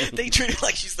 They treat her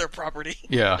like she's their property.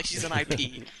 Yeah. Like she's an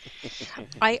IP.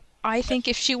 I think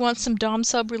if she wants some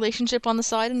dom-sub relationship on the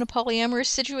side in a polyamorous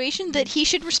situation, that he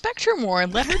should respect her more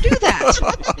and let her do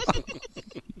that.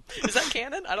 Is that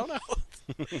canon? I don't know.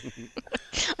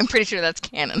 I'm pretty sure that's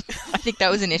canon. I think that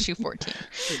was in issue 14.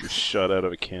 Shot out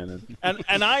of a cannon.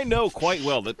 And I know quite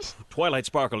well that Twilight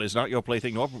Sparkle is not your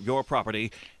plaything nor your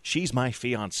property. She's my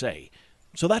fiancée.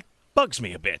 So that bugs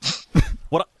me a bit.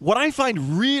 What I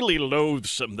find really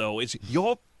loathsome, though, is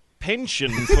your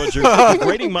pension for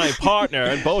degrading my partner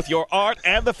in both your art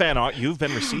and the fan art you've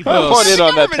been receiving. I want in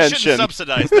on that Government shouldn't pension.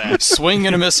 subsidize that. Swing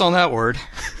and a miss on that word.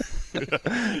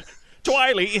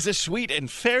 Twily is a sweet and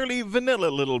fairly vanilla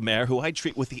little mare who I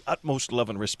treat with the utmost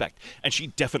love and respect, and she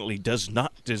definitely does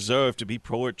not deserve to be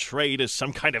portrayed as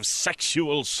some kind of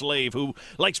sexual slave who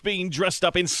likes being dressed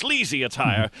up in sleazy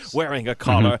attire, wearing a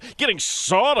collar, getting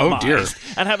sodomized, Oh, dear.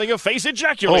 and having her face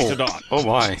ejaculated on. Oh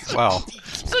my! Wow.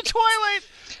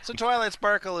 So Twilight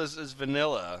Sparkle is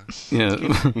vanilla. Yeah.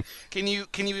 Can you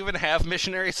even have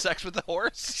missionary sex with the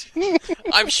horse?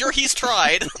 I'm sure he's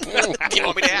tried. Do you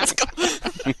want me to ask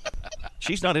him?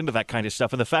 She's not into that kind of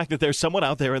stuff, and the fact that there's someone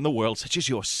out there in the world, such as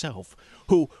yourself,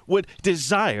 who would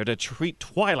desire to treat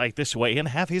Twilight this way and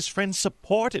have his friends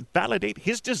support and validate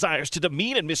his desires to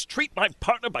demean and mistreat my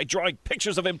partner by drawing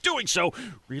pictures of him doing so,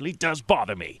 really does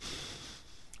bother me.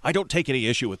 I don't take any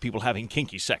issue with people having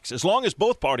kinky sex, as long as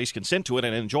both parties consent to it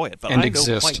and enjoy it, but And I exist.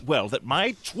 know quite well that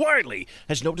my Twilight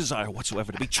has no desire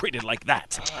whatsoever to be treated like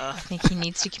that. I think he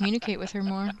needs to communicate with her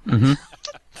more. Mm-hmm.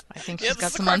 I think Yeah, she's this got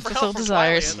is a some cry for help unfulfilled from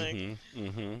Twilight, desires. I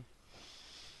think.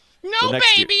 No, So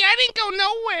next baby, I didn't go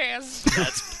nowheres.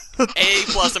 That's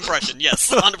A+ impression.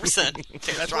 Yes,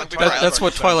 100%. That's wrong. That's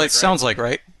what Twilight sounds like,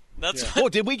 right? That's Oh,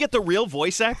 did we get the real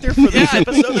voice actor for this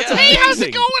episode? That's Yeah. Hey, how's it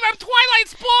amazing. going? I'm Twilight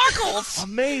Sparkles.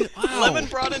 Amazing. Wow. Lemon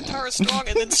brought in Tara Strong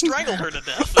and then strangled her to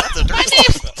death. That's a My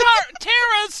name's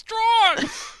Tara Strong.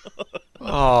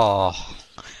 Oh.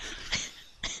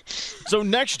 So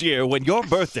next year, when your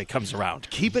birthday comes around,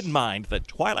 keep in mind that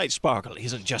Twilight Sparkle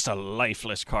isn't just a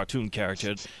lifeless cartoon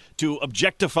character to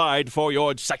objectified for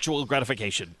your sexual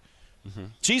gratification.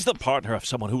 She's the partner of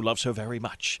someone who loves her very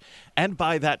much, and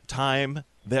by that time,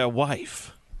 their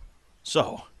wife.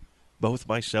 So, both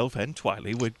myself and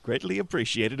Twily would greatly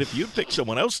appreciate it if you'd pick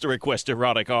someone else to request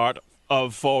erotic art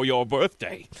of for your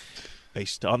birthday.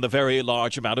 Based on the very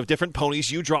large amount of different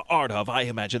ponies you draw art of, I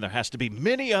imagine there has to be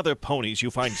many other ponies you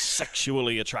find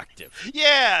sexually attractive.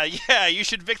 Yeah, you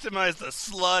should victimize the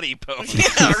slutty pony.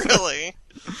 Yeah, really.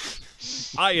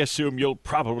 I assume you'll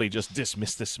probably just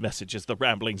dismiss this message as the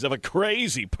ramblings of a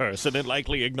crazy person and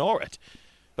likely ignore it.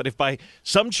 But if by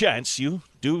some chance you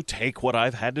do take what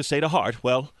I've had to say to heart,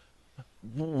 well,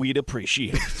 we'd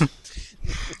appreciate it.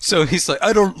 So he's like,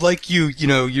 I don't like you,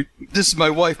 this is my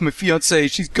wife, my fiance,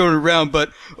 she's going around,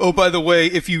 but, oh, by the way,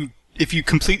 if you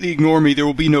completely ignore me, there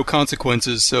will be no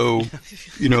consequences, so,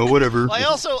 whatever. I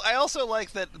also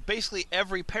like that basically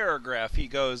every paragraph he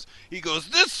goes,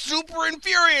 this super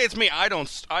infuriates me. I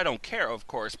don't care, of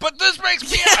course, but this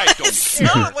makes me, I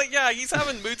don't care. He's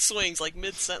having mood swings like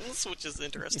mid-sentence, which is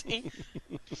interesting.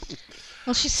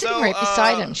 Well, she's sitting right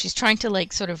beside him. She's trying to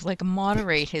sort of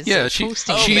moderate his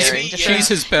posting. She's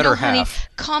his better honey, half.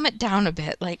 Calm it down a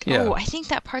bit. I think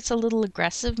that part's a little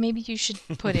aggressive. Maybe you should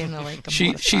put in a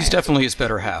She's definitely his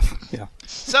better half. Yeah.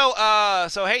 So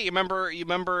hey, you remember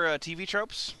TV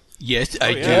tropes? Yes,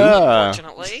 I do.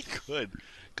 Unfortunately. Good.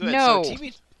 No. So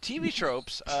TV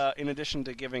tropes, in addition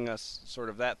to giving us sort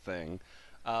of that thing,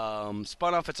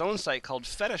 spun off its own site called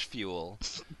Fetish Fuel.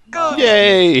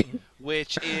 Yay!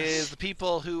 Which is the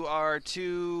people who are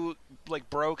too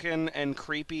broken and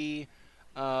creepy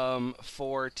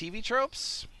for TV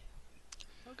tropes.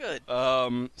 Oh, good.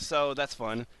 So that's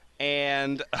fun,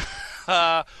 and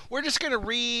we're just gonna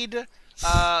read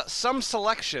some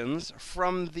selections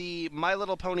from the My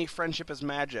Little Pony Friendship is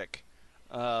Magic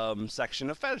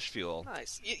section of Fetish Fuel.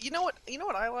 Nice. You know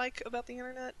what I like about the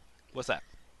internet? What's that?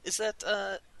 Is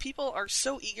that people are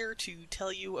so eager to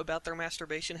tell you about their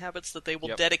masturbation habits that they will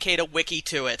Yep. dedicate a wiki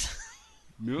to it.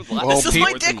 Well, This is my more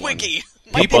than dick one. wiki.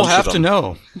 People have to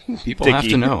know. People have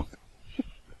to know.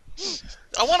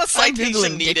 I want a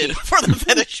citation needed for the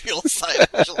Fetish Fuel site,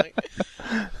 actually.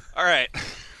 All right.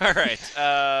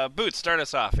 Boots, start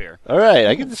us off here. All right,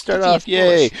 I get to start off. of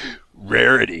Yay!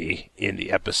 Rarity in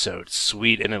the episode,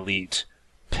 sweet and elite,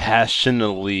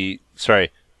 passionately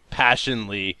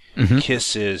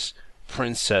kisses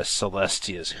Princess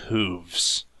Celestia's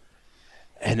hooves.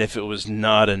 And if it was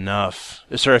not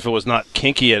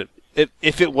kinky,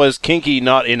 if it was kinky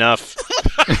not enough,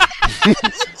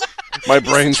 my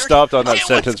brain stopped on that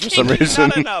sentence for some reason.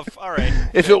 Not enough. All right.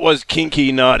 If it was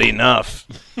kinky not enough,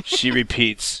 she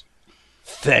repeats,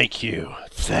 "Thank you,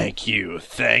 thank you,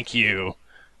 thank you,"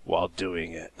 while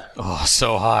doing it. Oh,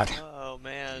 so hot. Oh,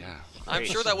 man. Yeah. I'm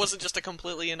sure that wasn't just a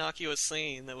completely innocuous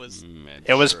scene. That was...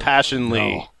 It was passionately.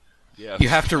 No. Yeah. You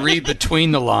have to read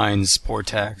between the lines, poor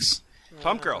Tex.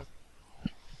 Pump Girl.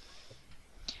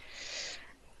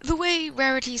 The way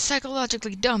Rarity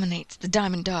psychologically dominates the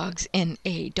Diamond Dogs in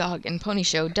a dog and pony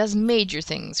show does major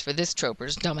things for this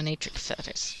troper's dominatrix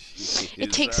fetish.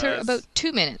 It takes her about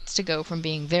 2 minutes to go from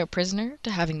being their prisoner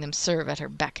to having them serve at her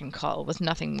beck and call with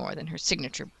nothing more than her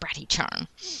signature bratty charm.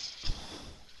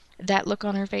 That look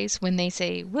on her face when they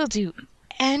say, "We'll do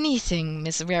anything,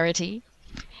 Miss Rarity,"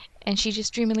 and she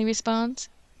just dreamily responds,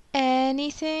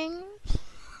 "Anything?"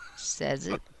 Says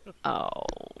it all.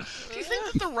 Do you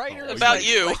think that the writers... About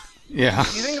you. Yeah.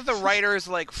 Do you think that the writers,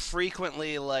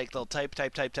 frequently, they'll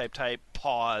type,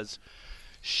 pause,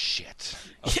 shit.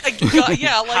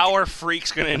 How are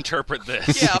freaks going to interpret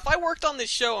this? Yeah, if I worked on this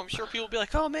show, I'm sure people would be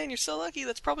like, "Oh man, you're so lucky.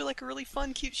 That's probably a really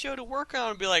fun, cute show to work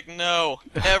on." I'd be like, "No,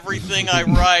 everything I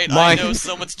write, I know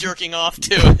someone's jerking off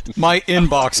to it." My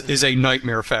inbox is a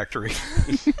nightmare factory.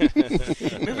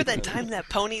 Remember that time that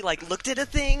pony looked at a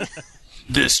thing?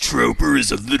 This troper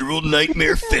is a literal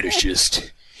nightmare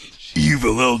fetishist.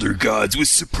 Evil elder gods with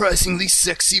surprisingly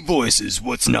sexy voices,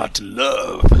 what's not to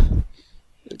love?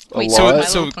 Wait, So My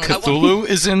so Little Pony. Cthulhu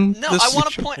is in No, this I want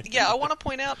to show? point. Yeah, I want to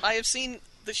point out. I have seen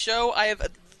the show. I have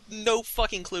no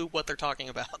fucking clue what they're talking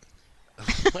about.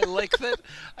 I like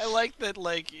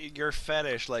that, your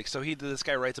fetish, so this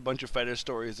guy writes a bunch of fetish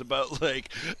stories about,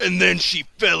 and then she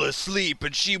fell asleep,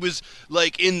 and she was,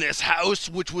 in this house,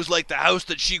 which was, the house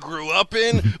that she grew up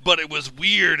in, but it was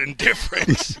weird and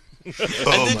different.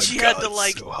 And then she had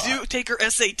to, take her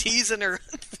SATs and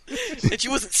and she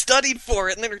wasn't studied for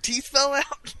it, and then her teeth fell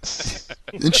out.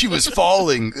 And she was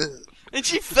falling. And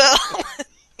she fell.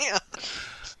 Yeah.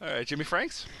 All right, Jimmy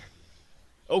Franks?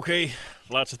 Okay,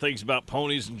 lots of things about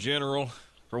ponies in general.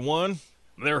 For one,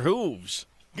 their hooves.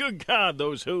 Good God,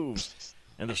 those hooves.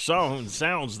 And the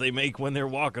sounds they make when they're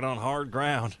walking on hard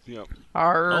ground. Yep.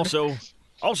 Hard.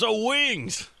 Also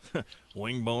wings.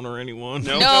 Wing boner, anyone?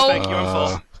 No, No. thank you, I'm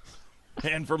full.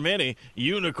 And for many,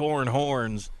 unicorn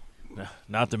horns.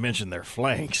 Not to mention their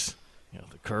flanks.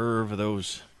 The curve of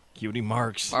those cutie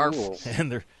marks.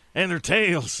 And their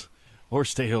tails.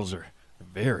 Horse tails are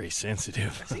very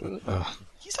sensitive.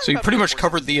 So you pretty much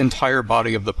covered the entire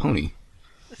body of the pony.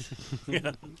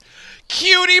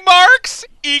 Cutie marks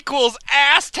equals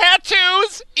ass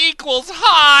tattoos equals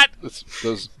hot.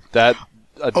 That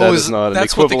is not an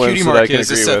that's what the equivalence cutie that I mark can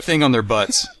is. agree It's that with. thing on their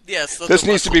butts. Yes. This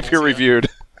needs to be peer reviewed.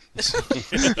 So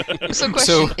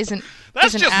question, is an That's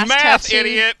is an just ass math, tattoo,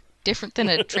 idiot. different than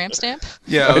a tramp stamp?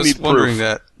 Yeah, I I was need wondering proof.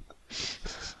 that.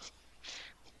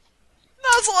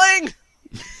 Nuzzling!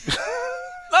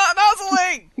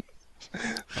 Nuzzling!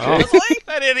 Oh. Nuzzling!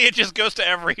 That idiot just goes to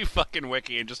every fucking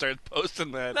wiki and just starts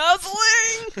posting that.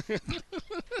 Nuzzling!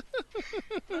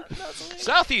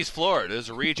 Southeast Florida is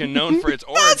a region known for its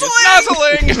oranges.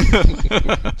 Nuzzling!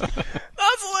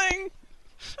 Nuzzling!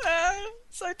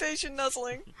 Citation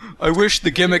nuzzling. I wish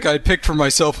the gimmick I'd picked for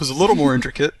myself was a little more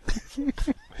intricate.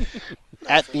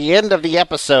 At the end of the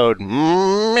episode,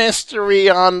 mystery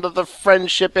on the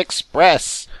Friendship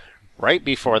Express. Right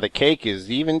before the cake is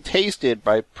even tasted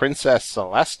by Princess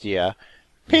Celestia,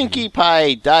 Pinkie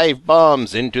Pie dive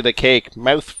bombs into the cake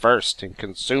mouth first and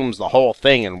consumes the whole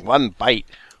thing in one bite,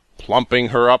 plumping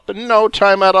her up in no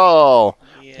time at all.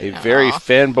 A very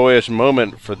fanboyish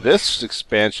moment for this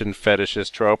expansion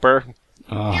fetishist troper.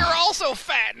 You're also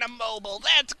fat and immobile.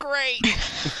 That's great.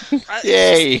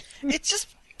 Yay! It just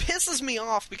pisses me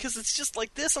off because it's just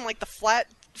like this and like the flat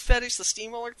fetish, the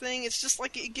steamroller thing. It's just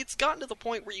like it gets gotten to the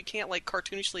point where you can't like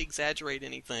cartoonishly exaggerate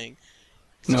anything.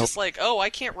 It's just like, oh, I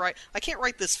can't write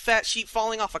this fat sheep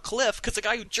falling off a cliff because the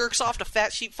guy who jerks off to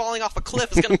fat sheep falling off a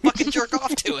cliff is gonna fucking jerk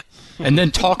off to it. And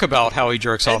then talk about how he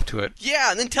jerks off to it.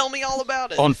 Yeah, and then tell me all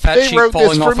about it. On They wrote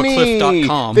this for me.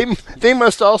 fatsheepfallingoffacliff.com. They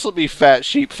must also be fat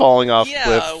sheep falling off yeah,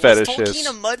 cliff was fetishists. Tolkien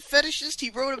a mud fetishist?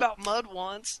 He wrote about mud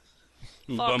once.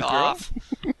 Fuck Bump off.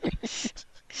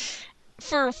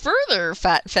 For further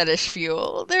fat fetish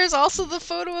fuel, there's also the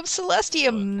photo of Celestia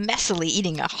messily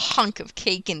eating a hunk of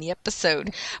cake in the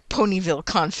episode Ponyville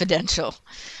Confidential.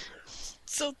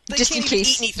 So they Just can't in even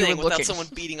case eat you anything were without looking. someone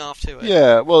beating off to it.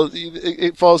 Yeah, well,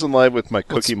 it falls in line with my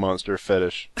Cookie Monster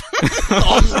fetish.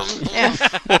 Yeah.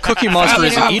 Well, Cookie Monster You know,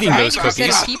 isn't eating those 90%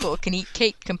 cookies. of people can eat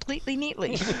cake completely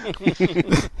neatly.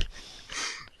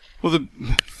 Well,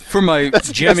 for my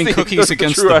jamming that's cookies the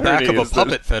against true the back irony of a is that-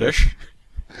 puppet fetish.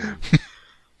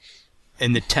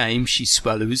 And the time she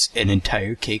swallows an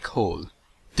entire cake whole.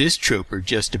 This troper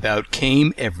just about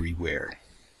came everywhere.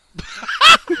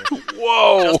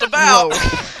 Whoa! Just about.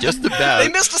 Just about. They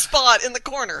missed a spot in the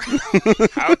corner.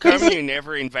 How come you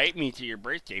never invite me to your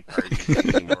birthday party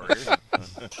anymore?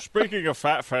 Speaking of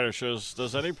fat fetishes,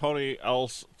 does any pony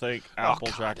else think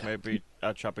Applejack may be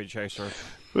a chubby chaser?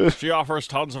 She offers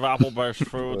tons of apple-based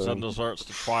foods and desserts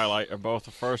to Twilight in both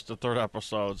the first and third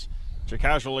episodes. She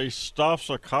casually stuffs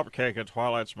a cupcake in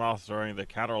Twilight's mouth during the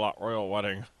Canterlot royal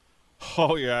wedding.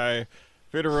 Oh yay.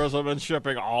 Feederism and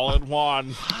shipping all in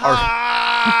one.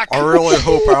 I really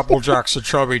hope Applejack's a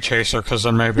chubby chaser, because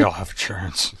then maybe I'll have a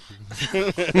chance.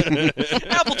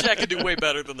 Applejack could do way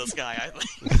better than this guy, I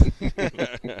think.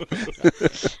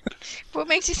 What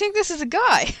makes you think this is a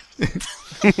guy?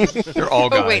 They're all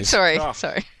guys. Oh, wait, sorry. Oh.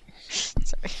 Sorry.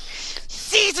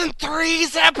 Season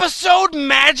 3's episode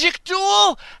Magic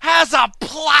Duel has a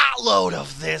plot load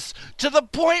of this to the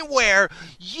point where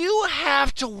you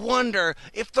have to wonder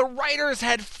if the writers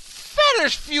had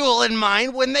fetish fuel in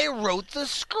mind when they wrote the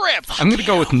script. I'm going to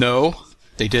go with no.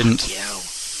 They didn't.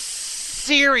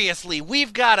 Seriously,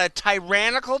 we've got a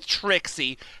tyrannical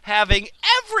Trixie having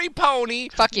every pony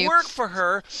Fuck you. work for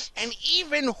her and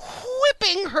even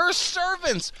whipping her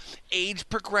servants. Age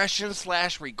progression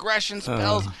 / regression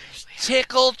spells,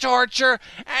 tickle torture,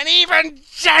 and even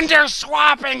gender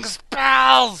swapping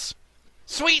spells.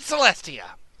 Sweet Celestia.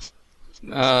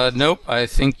 Nope. I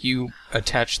think you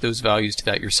attached those values to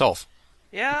that yourself.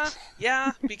 Yeah,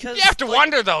 because... You have to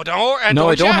wonder, though, don't No,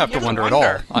 I don't you? have You to wonder at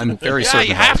all. I'm very Yeah, certain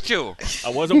you of that. have to. I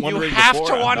wasn't wondering have before,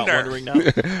 to I'm not wonder. wondering now.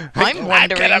 I'm I'm gonna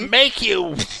wondering. make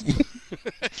you.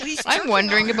 I'm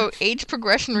wondering about age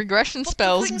progression regression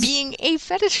spells being a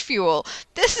fetish fuel.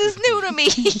 This is new to me.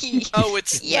 Oh,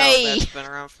 it's... Yay. No, that's been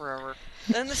around forever.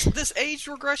 And this age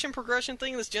progression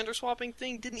thing, this gender swapping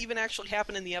thing, didn't even actually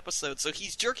happen in the episode. So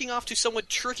he's jerking off to someone,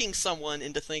 tricking someone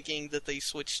into thinking that they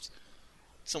switched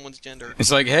someone's gender.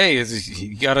 It's like, hey,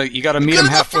 you gotta meet Good them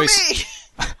enough for halfway. me!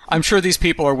 I'm sure these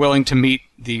people are willing to meet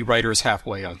the writers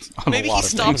halfway on Maybe a he lot of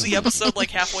stopped things. the episode like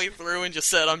halfway through and just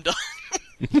said, I'm done.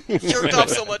 Jerked off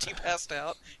so much he passed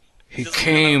out. He doesn't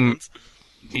came. remember.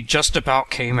 He just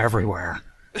about came everywhere.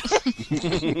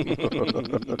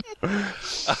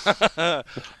 All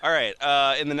right.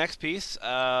 In the next piece,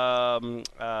 Portax,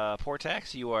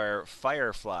 you are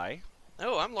Firefly.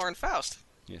 Oh, I'm Lauren Faust.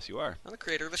 Yes, you are. I'm the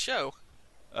creator of the show.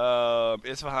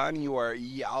 Isfahan, you are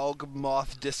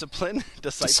Yawgmoth Discipline.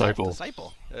 Disciple.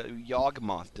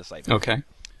 Yawgmoth Disciple. Okay.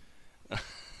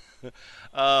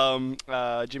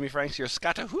 Jimmy Franks, you're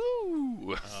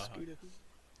Scatahoo.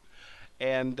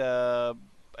 And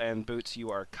Boots,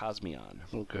 you are Cosmion.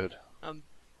 Oh, good.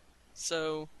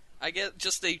 So, I get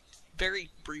just a very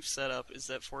brief setup is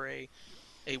that for a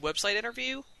a website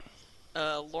interview,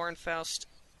 Lauren Faust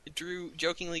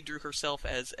jokingly drew herself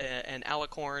as an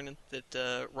alicorn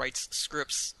that writes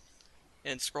scripts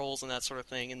and scrolls and that sort of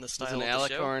thing in the style Is of an the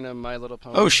show. alicorn a My Little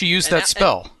Pony? Oh, she used that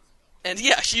spell. And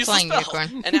yeah, she used Flying the spell.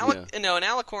 unicorn. An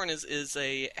alicorn is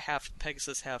a half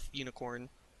Pegasus, half unicorn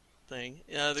thing.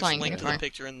 There's Flying a link to unicorn. the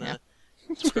picture in the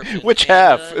description. Which And,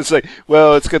 half? It's like,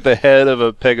 well, it's got the head of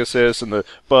a Pegasus and the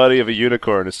body of a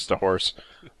unicorn. It's just a horse.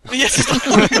 Yes.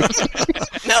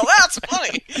 Now that's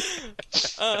funny.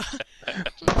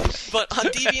 But on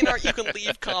DeviantArt, you can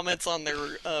leave comments on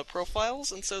their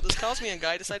profiles, and so this Cosmian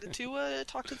guy decided to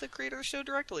talk to the creator of the show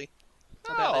directly.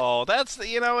 About it. Oh, that's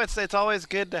it's always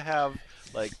good to have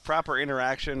like proper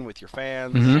interaction with your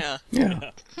fans. Yeah.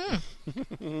 Yeah.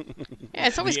 Yeah,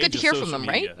 it's always The good age to of hear from social them,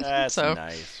 media. right? That's So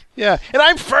nice. Yeah, and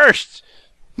I'm first.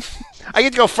 I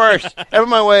get to go first. Out of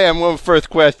my way, I'm going first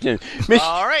question.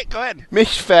 All right, go ahead.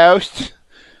 Miss Faust,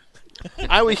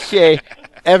 I would say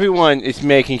everyone is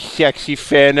making sexy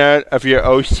fan art of your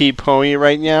OC pony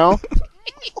right now.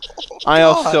 I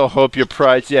also hope your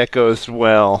project goes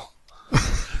well.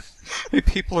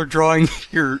 People are drawing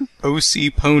your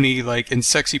OC pony like in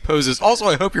sexy poses. Also,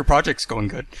 I hope your project's going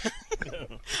good.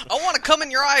 I want to come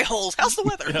in your eye holes. How's the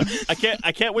weather?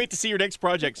 I can't wait to see your next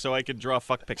project so I can draw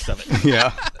fuck pics of it.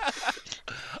 Yeah.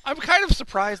 I'm kind of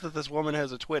surprised that this woman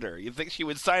has a Twitter. You'd think she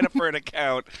would sign up for an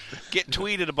account, get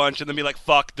tweeted a bunch, and then be like,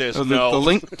 "Fuck this, Oh, no."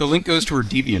 the link goes to her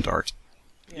DeviantArt.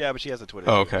 Yeah, but she has a Twitter.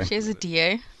 Oh, okay. she has a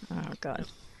DA. Oh God.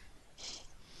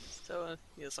 So,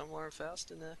 yes, I'm Lauren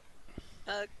Faust, and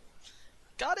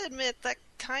gotta admit, that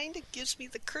kind of gives me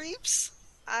the creeps.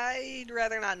 I'd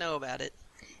rather not know about it.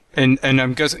 And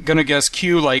I'm gonna guess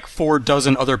Q like 4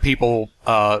 dozen other people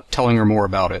telling her more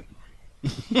about it.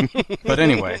 But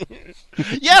anyway.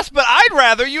 Yes, but I'd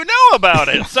rather you know about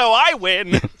it, so I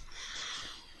win.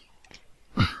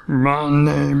 My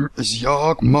name is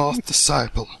Yawgmoth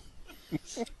Disciple.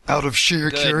 Out of sheer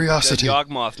Good, curiosity. Good.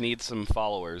 Yawgmoth needs some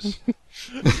followers.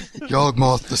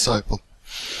 Yawgmoth Disciple.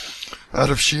 Out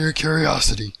of sheer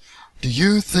curiosity, do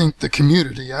you think the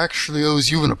community actually owes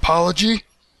you an apology?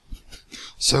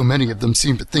 So many of them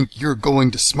seem to think you're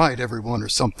going to smite everyone or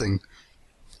something.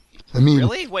 I mean,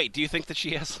 Really? Wait, do you think that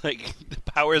she has, like, the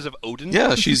powers of Odin?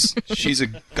 Yeah, she's a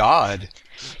god.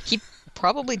 He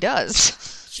probably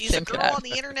does. She's a Think girl that. on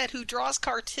the internet who draws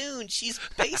cartoons. She's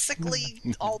basically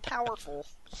all-powerful.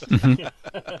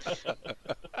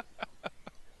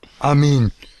 I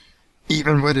mean,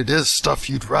 even when it is stuff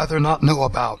you'd rather not know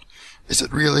about, is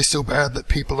it really so bad that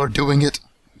people are doing it?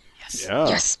 Yeah.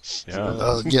 Yes.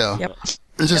 Yeah. Yep.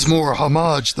 It is more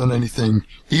homage than anything,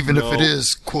 even if it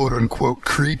is quote-unquote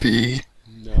creepy.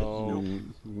 No.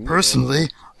 Personally,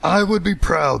 I would be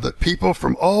proud that people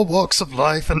from all walks of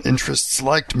life and interests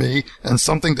liked me and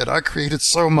something that I created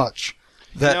so much.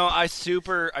 That I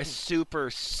super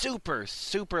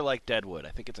like Deadwood. I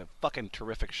think it's a fucking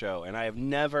terrific show, and I have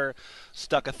never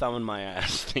stuck a thumb in my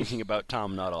ass thinking about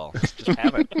Tom Nuttall. Just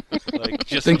haven't. Like,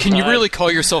 just Then can you not. really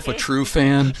call yourself a true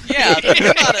fan? Yeah, then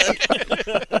you're not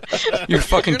a You're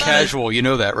fucking You're not casual, you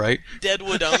know that, right?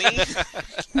 Deadwood-oni.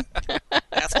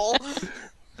 Asshole.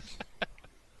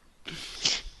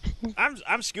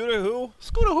 I'm Scooter Who.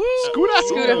 Scooter who?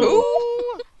 Scooter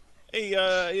who?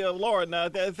 Hey, Lauren,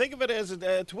 think of it as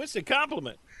a twisted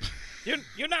compliment.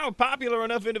 You're now a popular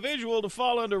enough individual to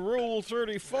fall under Rule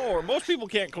 34. Most people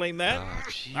can't claim that. Oh,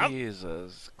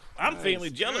 Jesus. I'm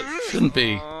feeling jealous. Shouldn't be.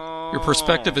 Your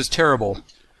perspective is terrible.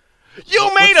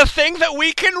 You made a thing that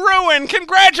we can ruin.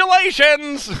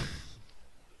 Congratulations.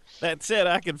 That said,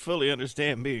 I can fully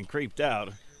understand being creeped out.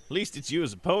 At least it's you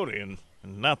as a pony and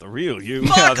not the real you.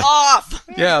 Fuck off!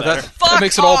 Yeah, that Fuck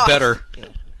makes it all off! better.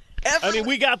 I mean,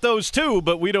 we got those too,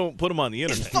 but we don't put them on the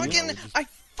It's internet. I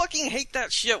fucking hate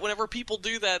that shit whenever people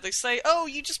do that. They say, oh,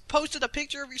 you just posted a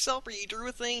picture of yourself or you drew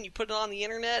a thing and you put it on the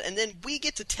internet, and then we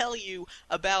get to tell you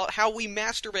about how we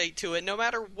masturbate to it, no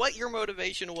matter what your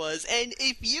motivation was. And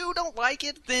if you don't like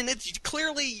it, then it's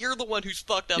clearly you're the one who's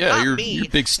fucked up, Yeah, not you're me.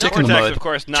 big stick in Cortex, the mud. of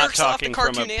course, not Jerks off to talking from a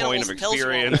cartoon point animals of and tells you all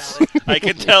experience. about it. I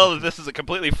can tell that this is a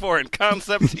completely foreign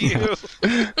concept to you.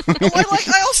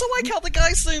 I also like how the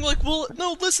guy's saying, like, well,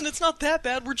 no, listen, it's not that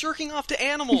bad. We're jerking off to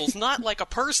animals, not like a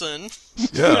person.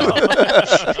 Yeah.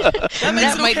 That, makes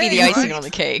That it might be okay, the icing right? on the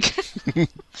cake.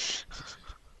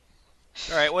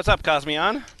 All right, what's up,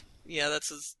 Cosmion? Yeah,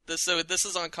 so this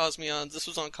is on Cosmion's. This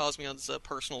was on Cosmion's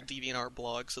personal DeviantArt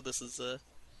blog. So this is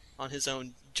on his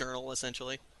own journal,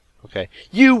 essentially. Okay.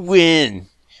 You win.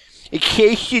 In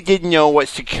case you didn't know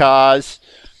what's the cause.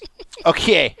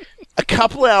 Okay. A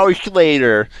couple hours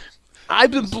later,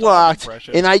 I've been blocked,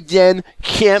 and I then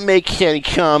can't make any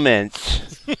comments.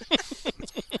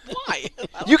 Why?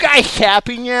 You guys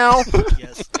happy now?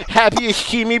 Yes. Happy to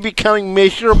see me becoming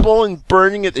miserable and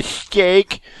burning at the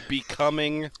stake?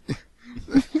 Becoming.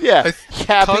 Yeah. Happy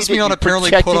that Cosmion you apparently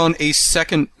protected- put on a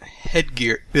second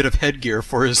bit of headgear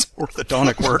for his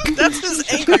orthodontic work. That's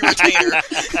his angry retainer.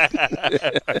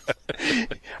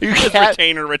 Are you,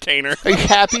 Retainer. are you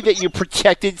happy that you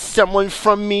protected someone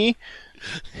from me?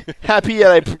 Happy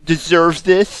that I deserve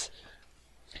this?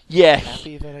 Yeah.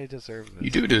 Happy that I deserve this.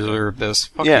 You do deserve this.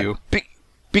 Fuck Yeah. you.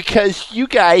 Because you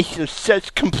guys are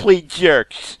such complete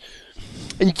jerks.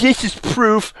 And this is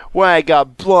proof why I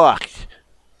got blocked.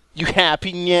 You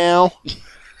happy now?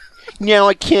 Now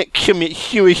I can't commit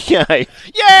suicide.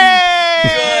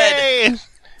 Yay! Good.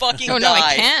 Fucking Oh, die. no,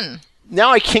 I can.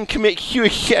 Now I can commit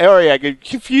suicide. Oh, yeah, I got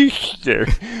confused there.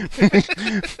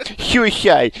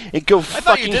 Suicide and go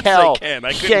thought you fucking did say hell. can.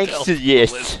 I couldn't Thanks tell. to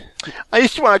this. I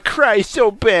just want to cry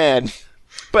so bad,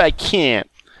 but I can't.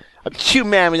 I'm too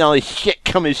mad with all this shit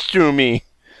coming through me.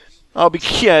 All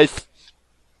because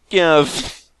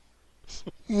of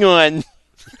one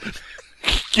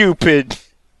stupid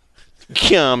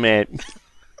comment.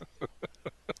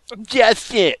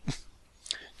 That's it.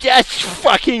 That's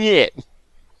fucking it.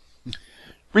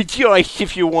 Rejoice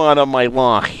if you want on my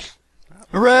loss.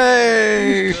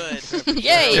 Hooray! Good.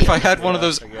 Yay! If I had one of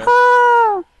those...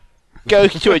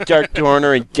 Goes to a dark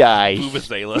corner and dies.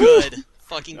 Vuvuzela. Good.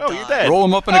 Fucking Oh, die. you're dead. Roll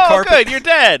him up in a Oh, carpet. good, you're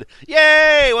dead.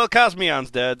 Yay! Well, Cosmion's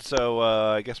dead, so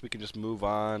I guess we can just move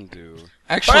on to...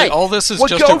 Actually, Right. all this is Well,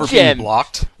 just go, over Jen. being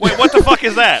blocked. Wait, what the fuck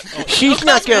is that? She's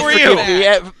not gonna Who are you?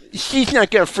 forgive me. She's not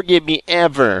gonna forgive me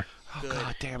ever.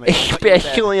 God damn it.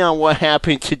 Especially on what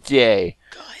happened today.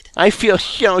 Good. I feel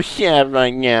so sad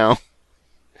right now.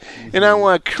 And I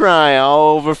want to cry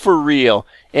all over for real.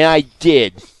 And I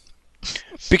did.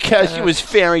 Because it was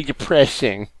very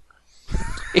depressing.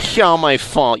 It's all my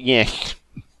fault, yes.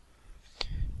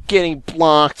 Getting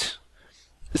blocked.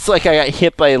 It's like I got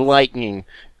hit by lightning.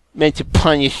 Meant to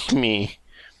punish me.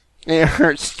 And it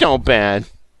hurts so bad.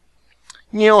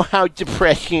 You know how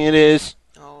depressing it is?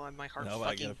 Oh, my heart No, I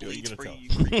fucking gotta do it. You bleeds gotta for tell you.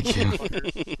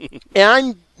 Fucker. And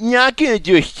I'm not going to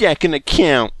do a second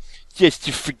account just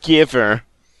to forgive her.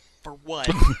 For what?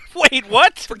 Wait,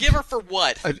 what? Forgive her for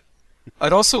what?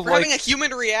 I'd also For like... having a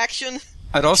human reaction?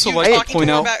 I'd also You like to talking point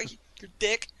to her out... about your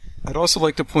dick? I'd also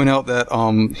like to point out that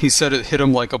he said it hit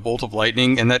him like a bolt of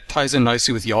lightning, and that ties in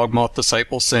nicely with Yawgmoth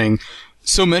Disciple saying,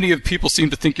 "So many of people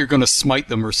seem to think you're going to smite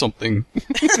them or something."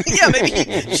 Yeah,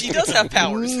 maybe she does have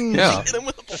powers. Yeah. She hit him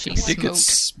with a bolt She of I think lightning.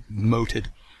 it's smoted.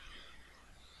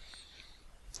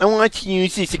 I want to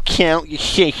use this account to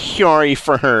say sorry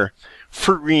for her.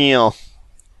 For real.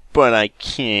 But I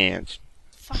can't.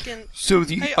 Fucking... So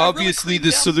Hey, I really creeped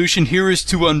out. solution here is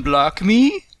to unblock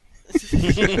me?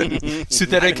 So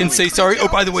that I can say sorry. Oh,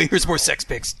 by the way, here's more sex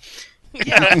pics.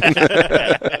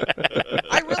 Yeah.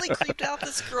 I really creeped out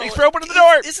this girl. Thanks for opening the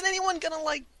door. Isn't anyone gonna,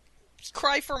 like,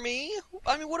 cry for me?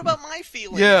 I mean, what about my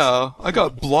feelings? Yeah, I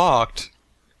got blocked.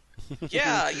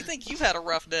 Yeah, you think you've had a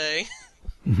rough day.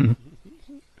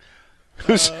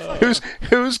 Who's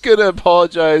gonna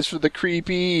apologize for the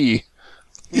creepy?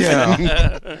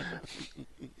 Yeah.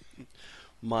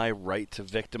 My right to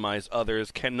victimize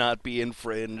others cannot be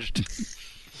infringed.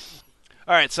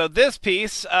 All right, so this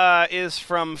piece is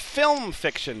from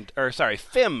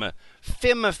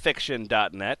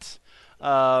fimfiction.net.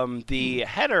 The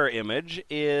header image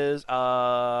is,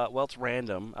 well, it's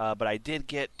random, but I did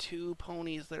get two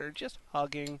ponies that are just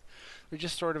hugging. They're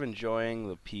just sort of enjoying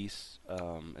the peace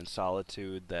and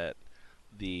solitude that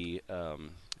the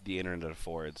internet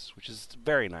affords, which is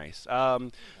very nice.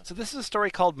 So this is a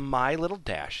story called My Little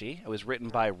Dashie. It was written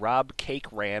by Rob Cake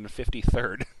Ran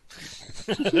 53rd.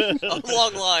 A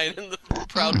long line in the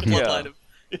proud bloodline of...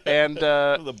 And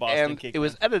The Boston Cake it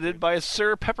was edited by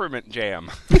Sir Peppermint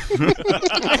Jam.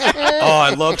 Oh,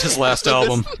 I loved his last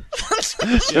album.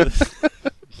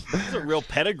 There's a real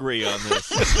pedigree on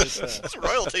this. It's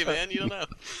royalty, man. You don't know.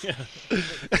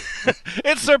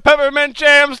 It's Sir Peppermint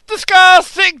Jam's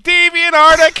disgusting deviant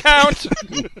art account.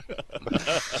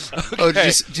 Oh,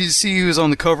 did you see he was on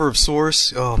the cover of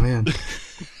Source? Oh, man.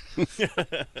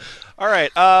 All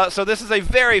right, so this is a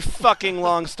very fucking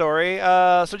long story.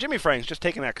 So Jimmy Franks, just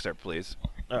take an excerpt, please.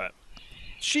 All right.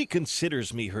 She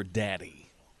considers me her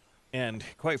daddy. And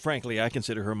quite frankly, I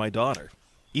consider her my daughter.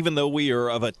 Even though we are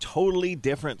of a totally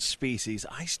different species,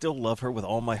 I still love her with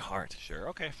all my heart. Sure,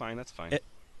 okay, fine, that's fine.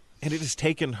 And it has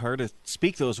taken her to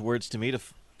speak those words to me to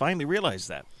finally realize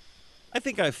that. I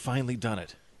think I've finally done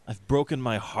it. I've broken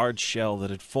my hard shell that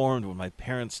had formed when my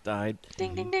parents died.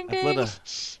 Ding, ding, ding, I've ding.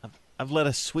 let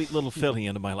a sweet little filly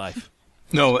into my life.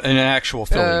 No, an actual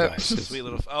filly, guys. Sweet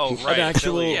little. Oh, right. An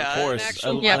actual Philly. Yeah, an horse, actual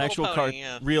an little actual pony,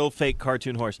 yeah. real fake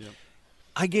cartoon horse.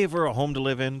 I gave her a home to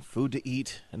live in, food to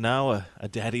eat, and now a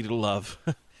daddy to love.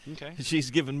 Okay.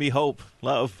 She's given me hope,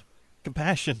 love,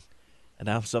 compassion, and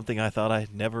now something I thought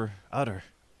I'd never utter.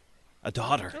 A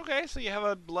daughter. Okay, so you have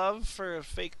a love for a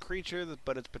fake creature,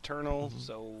 but it's paternal,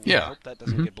 so I Yeah. hope that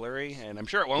doesn't get blurry, and I'm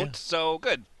sure it won't, so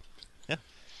good.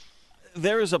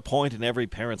 There is a point in every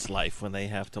parent's life when they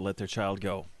have to let their child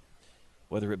go.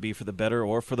 Whether it be for the better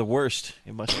or for the worst,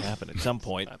 it must happen at some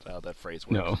point. That's how that phrase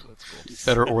works. No. That's cool.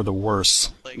 Better or the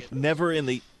worse. Never in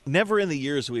the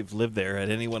years we've lived there had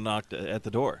anyone knocked at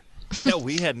the door. No,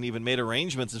 we hadn't even made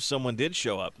arrangements if someone did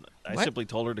show up. I simply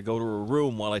told her to go to her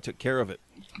room while I took care of it.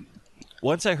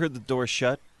 Once I heard the door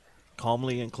shut,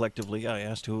 calmly and collectively, I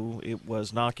asked who it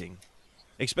was knocking,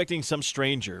 expecting some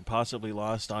stranger, possibly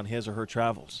lost on his or her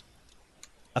travels.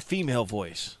 A female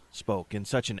voice spoke in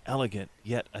such an elegant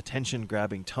yet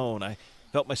attention-grabbing tone. I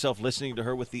felt myself listening to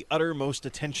her with the uttermost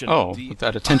attention. Oh, with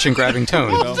that attention-grabbing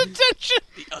tone. You know?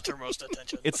 The uttermost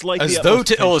attention. It's like As the though utmost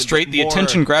to attention, illustrate but the more-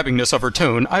 attention-grabbingness of her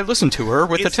tone, I listened to her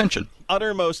with It's- attention.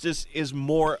 Uttermost is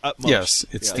more utmost. Yes,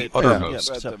 it's the Yeah,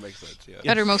 uttermost. That makes sense, yeah.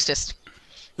 Uttermostest.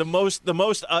 The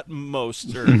most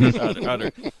utmost.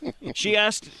 Utter. She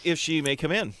asked if she may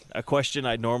come in, a question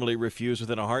I'd normally refuse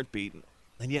within a heartbeat,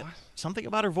 and yet something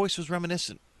about her voice was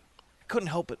reminiscent. I couldn't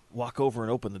help but walk over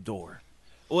and open the door.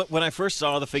 When I first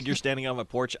saw the figure standing on my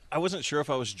porch, I wasn't sure if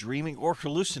I was dreaming or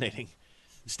hallucinating.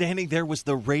 Standing there was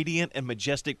the radiant and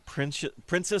majestic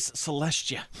Princess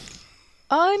Celestia.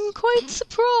 I'm quite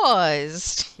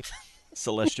surprised.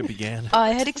 Celestia began. I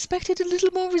had expected a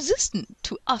little more resistant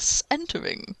to us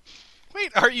entering.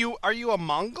 Wait, are you a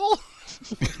Mongol?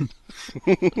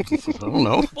 I don't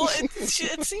know. Well, it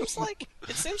seems like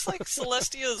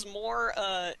Celestia is more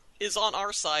is on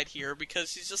our side here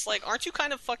because she's just like, aren't you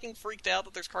kind of fucking freaked out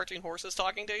that there's cartoon horses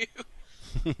talking to you?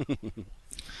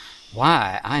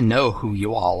 Why, I know who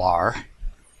you all are.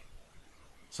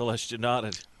 Celestia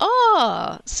nodded.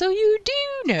 Ah, so you do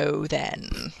know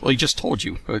then. Well, he just told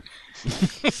you.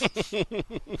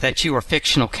 That you are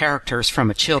fictional characters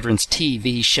from a children's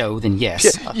TV show, then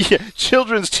yes. Yeah,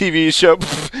 children's TV show.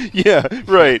 Yeah,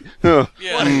 right. Huh.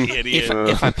 Yeah. What an idiot.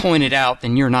 If I point it out,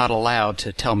 then you're not allowed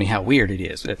to tell me how weird it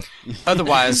is.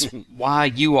 Otherwise, why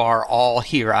you are all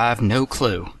here, I have no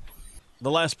clue.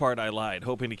 The last part I lied,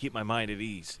 hoping to keep my mind at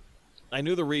ease. I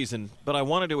knew the reason, but I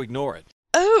wanted to ignore it.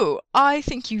 Oh, I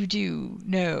think you do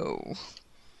know.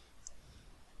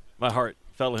 My heart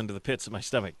fell into the pits of my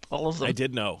stomach. All of them. I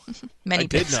did know. Many I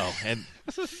did bits. know, and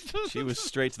she was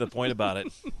straight to the point about it.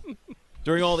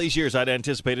 During all these years, I'd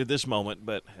anticipated this moment,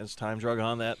 but as time drug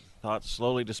on, that thought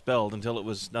slowly dispelled until it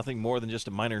was nothing more than just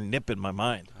a minor nip in my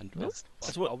mind. That's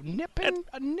what. A nip in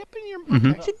your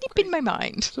It's a nip in my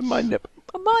mind. It's a mind nip.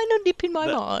 A minor nip in my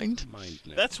mind. mind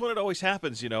nip. That's when it always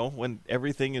happens, you know, when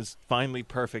everything is finally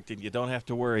perfect and you don't have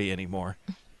to worry anymore.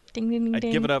 Ding, ding, ding, I'd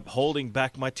ding. given up holding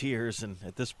back my tears, and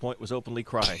at this point was openly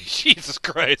crying. Jesus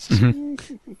Christ.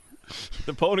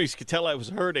 The ponies could tell I was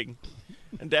hurting,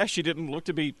 and Dashy didn't look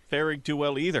to be faring too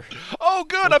well either. Oh,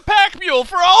 good, a pack mule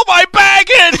for all my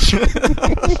baggage!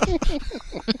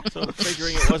 So,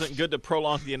 figuring it wasn't good to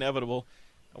prolong the inevitable,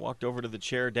 I walked over to the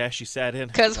chair Dashy sat in.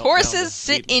 Because knelt down to horses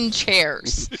sit feed- in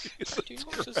chairs. Cartoon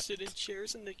horses sit in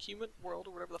chairs in the human world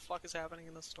or whatever the fuck is happening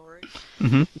in this story.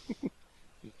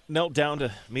 Knelt down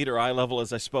to meet her eye level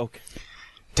as I spoke.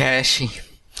 Dashy,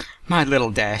 my little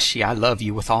Dashy, I love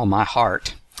you with all my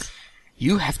heart.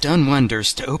 You have done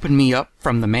wonders to open me up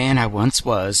from the man I once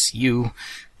was.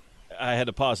 I had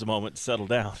to pause a moment to settle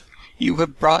down. You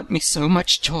have brought me so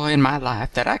much joy in my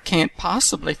life that I can't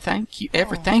possibly thank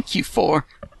you for.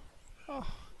 I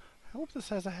hope this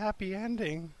has a happy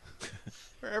ending.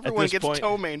 Where everyone this gets point-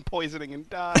 ptomaine poisoning and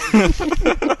dies.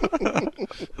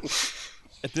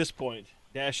 At this point,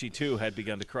 Dashy, too, had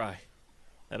begun to cry.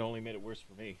 That only made it worse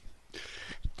for me.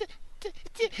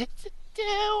 Do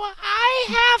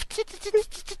I have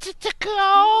to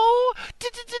go?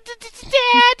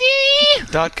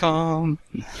 Daddy? .com.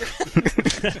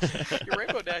 Your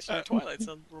Rainbow Dash and your Twilight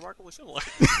sound remarkably similar.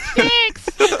 Thanks.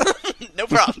 No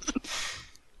problem.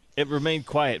 It remained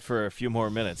quiet for a few more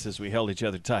minutes as we held each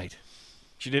other tight.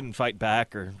 She didn't fight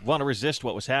back or want to resist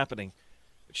what was happening.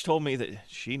 But she told me that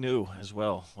she knew as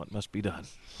well what must be done.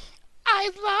 I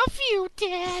love you,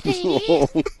 Daddy.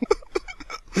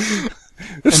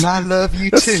 And I love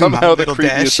you That's too, my somehow the little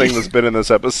creepiest Dashy. thing that's been in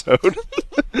this episode.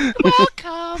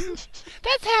 Welcome.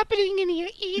 That's happening in your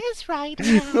ears right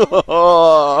now.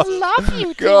 Oh, Love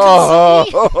you, God.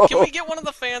 Daddy. Can we get one of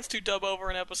the fans to dub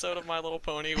over an episode of My Little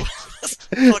Pony?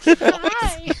 Fucking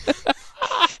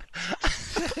Hi.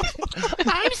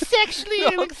 actually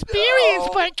an experience,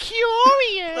 but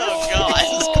curious.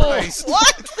 Oh God!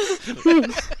 What?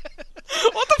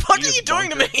 What the fuck are you doing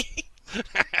to me?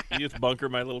 Youth bunker,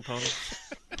 My Little Pony.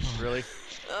 Really?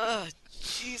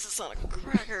 Jesus on a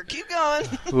cracker. Keep going.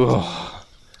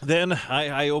 Then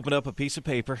I opened up a piece of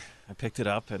paper. I picked it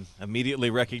up and immediately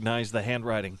recognized the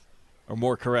handwriting. Or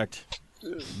more correct,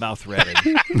 mouth writing.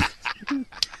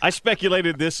 I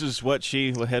speculated this is what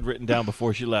she had written down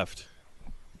before she left.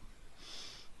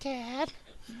 Dad,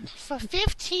 for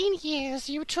 15 years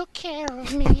you took care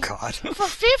of me. Oh, God. For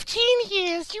 15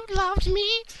 years you loved me,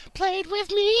 played with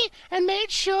me, and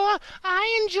made sure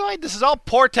I enjoyed This is all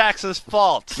Portax's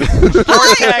fault.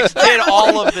 Portax did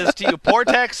all of this to you.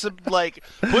 Portax, like,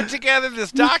 put together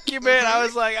this document. I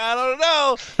was like, I don't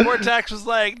know. Portax was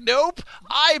like, nope,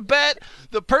 I bet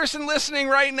the person listening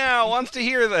right now wants to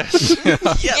hear this.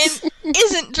 Yes. And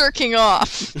isn't jerking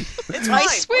off. It's I fine.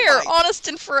 swear, We're fine. honest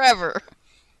and forever.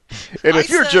 And if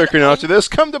I you're said, jerking out to this,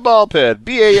 come to Ballpad.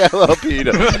 BALLP.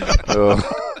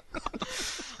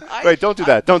 Wait, don't do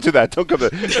that. Don't do that. Don't come to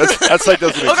that site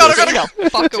doesn't Oh God! exist. Oh God! Oh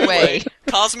God! Fuck away.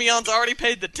 Cosmion's already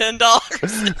paid the $10.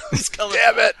 He's coming.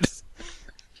 Damn it.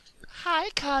 Hi,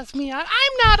 Cosmion.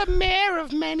 I'm not a mayor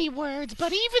of many words,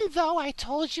 but even though I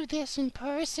told you this in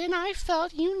person, I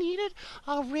felt you needed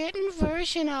a written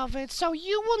version of it so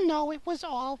you will know it was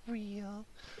all real.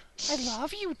 I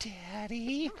love you,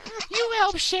 Daddy. You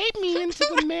helped shape me into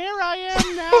the mayor I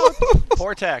am now.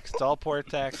 Portax. It's all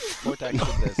Portax. Portax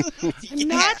did this. I'm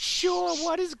not sure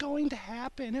what is going to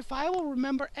happen, if I will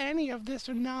remember any of this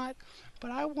or not,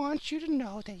 but I want you to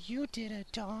know that you did a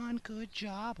darn good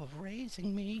job of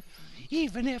raising me,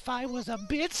 even if I was a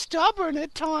bit stubborn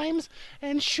at times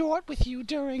and short with you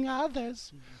during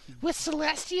others. With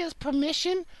Celestia's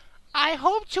permission, I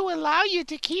hope to allow you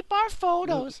to keep our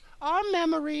photos, our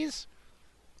memories,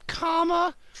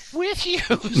 with you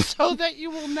so that you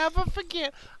will never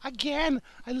forget. Again,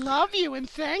 I love you and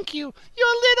thank you.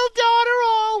 Your little daughter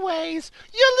always.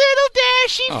 Your little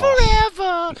Dashie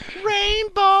forever.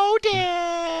 Rainbow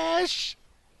Dash.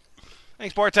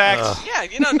 Thanks, Portax. Yeah,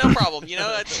 no problem.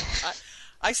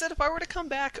 I said if I were to come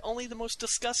back, only the most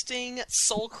disgusting,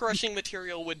 soul-crushing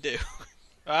material would do.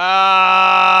 Fuck!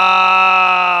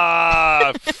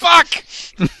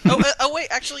 Wait,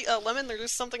 actually, Lemon,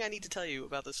 there's something I need to tell you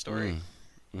about this story.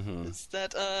 It's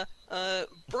that,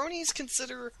 bronies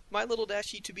consider My Little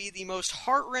Dashie to be the most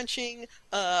heart-wrenching,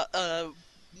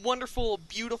 wonderful,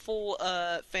 beautiful,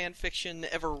 fan fiction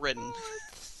ever written.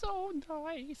 So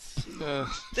nice.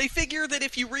 They figure that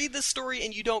if you read this story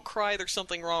and you don't cry, there's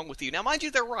something wrong with you. Now, mind you,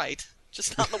 they're right.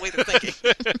 Just not in the way they're thinking.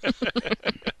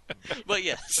 But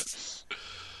yes.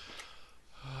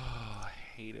 I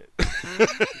hate it.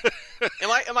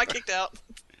 Am I kicked out?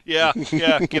 Yeah,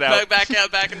 get out. Back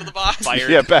into the box.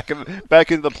 Fired. Yeah, back into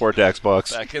the Portax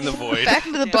box. Back in the void. Back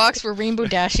into the box where Rainbow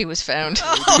Dashie was found.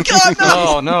 Oh God, no!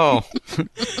 Oh, no.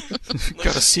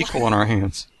 Got a sequel on our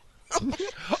hands.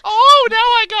 Oh, now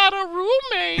I got a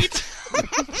roommate.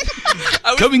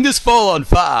 Coming this fall on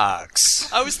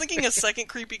Fox. I was thinking a second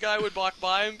creepy guy would walk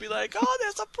by and be like, "Oh,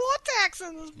 there's a Portax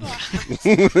in this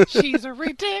box." She's a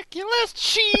ridiculous.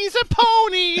 She's a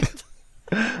pony.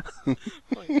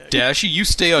 Dashie, you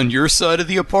stay on your side of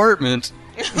the apartment.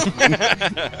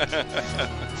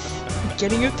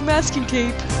 Getting out the masking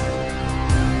tape.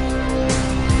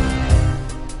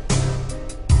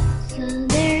 So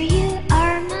there you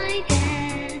are, my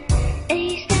dad,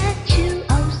 a statue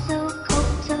oh so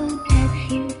cold, so dead.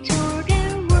 You tore the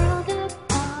world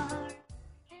apart.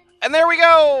 And there we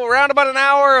go. Around about an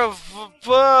hour of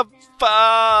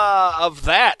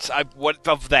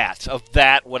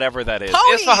that, whatever that is.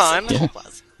 Ponies! Isfahan.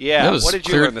 Yeah. That was What did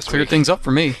you cleared, learn this cleared week? things up for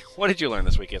me. What did you learn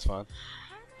this week, Isfahan?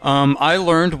 I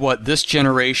learned what this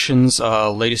generation's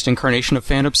latest incarnation of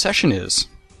fan obsession is.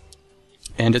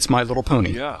 And it's My Little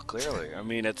Pony. Yeah, clearly. I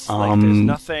mean, it's like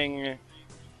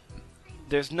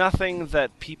there's nothing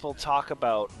that people talk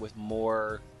about with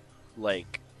more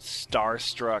like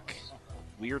starstruck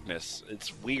weirdness.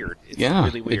 It's weird. It's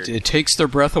really weird. It takes their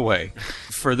breath away.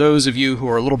 For those of you who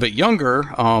are a little bit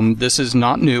younger, this is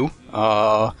not new.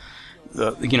 About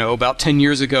 10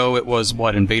 years ago, it was,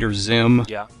 Invader Zim?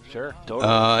 Yeah, sure.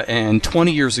 Totally. And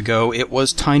 20 years ago, it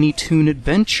was Tiny Toon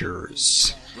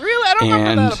Adventures. Really? I don't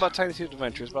remember that about Tiny Toon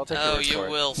Adventures, but I'll take your word You for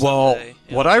it. will. Well, Someday.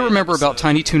 what I remember about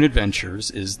Tiny Toon Adventures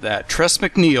is that Tress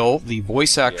MacNeille, the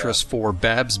voice actress for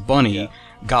Babs Bunny,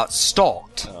 got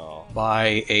stalked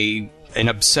by an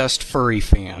obsessed furry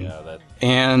fan.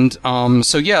 And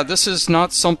this is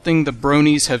not something the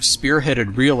bronies have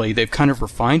spearheaded, really. They've kind of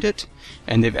refined it,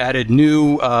 and they've added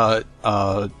new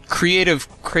creative,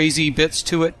 crazy bits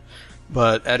to it.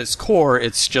 but at its core,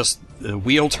 it's just the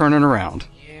wheel turning around.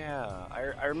 Yeah,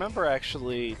 I remember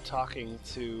actually talking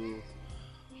to...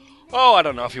 Oh, I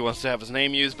don't know if he wants to have his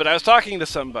name used, but I was talking to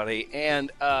somebody, and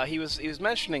he was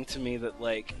mentioning to me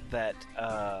that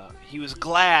he was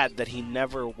glad that he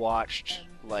never watched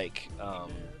My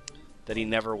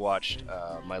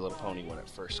Little Pony when it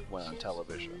first went on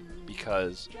television,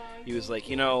 because he was like,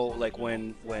 like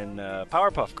when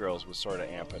Powerpuff Girls was sort of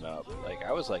amping up, like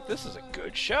I was like, this is a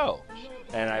good show,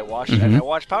 and I watched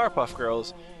Powerpuff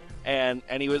Girls. And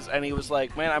he was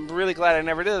like, man, I'm really glad I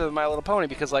never did it with My Little Pony,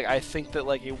 because like I think that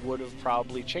like it would have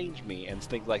probably changed me, and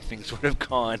think like things would have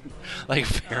gone like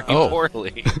very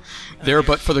poorly. There,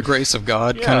 but for the grace of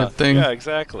God, kind of thing. Yeah,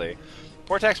 exactly.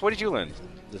 Portax, what did you learn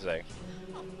today?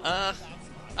 I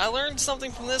learned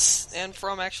something from this, and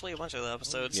from actually a bunch of the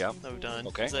episodes that we've done.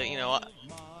 Okay. Is that,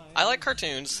 I like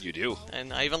cartoons. You do.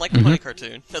 And I even like the Pony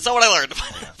cartoon. That's not what I learned,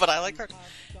 but I like cartoons.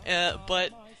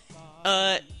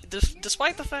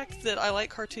 Despite the fact that I like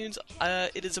cartoons,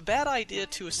 it is a bad idea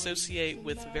to associate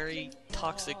with very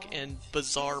toxic and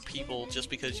bizarre people just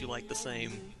because you like the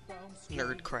same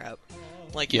nerd crap.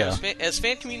 Like, as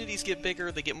fan communities get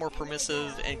bigger, they get more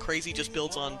permissive, and crazy just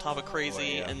builds on top of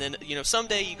crazy, and then,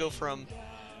 someday you go from,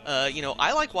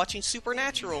 I like watching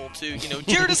Supernatural to,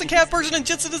 Jared is a cat person and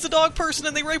Jensen is a dog person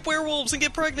and they rape werewolves and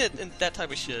get pregnant, and that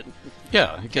type of shit.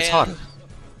 Yeah, it gets hotter.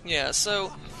 Yeah,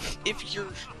 so if you're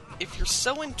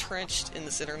so entrenched in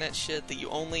this internet shit that you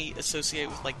only associate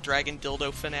with, like, dragon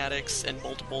dildo fanatics and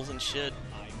multiples and shit,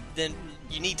 then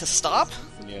you need to stop.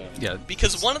 Yeah.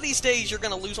 Because one of these days you're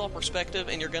going to lose all perspective,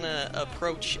 and you're going to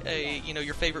approach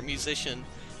your favorite musician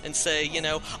and say,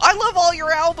 I love all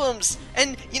your albums,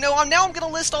 and, I'm going to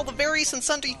list all the various and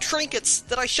sundry trinkets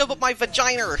that I shove up my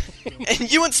vagina,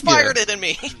 and you inspired it in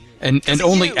me. And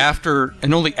only after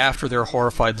their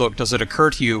horrified look does it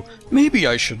occur to you, maybe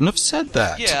I shouldn't have said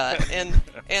that. Yeah,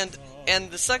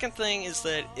 and the second thing is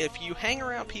that if you hang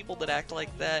around people that act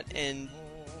like that, and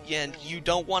you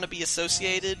don't want to be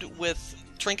associated with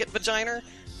trinket vagina,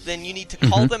 then you need to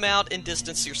call them out and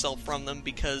distance yourself from them,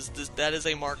 because that is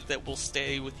a mark that will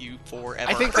stay with you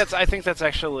forever. I think that's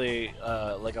actually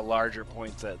like a larger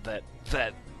point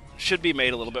that should be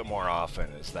made a little bit more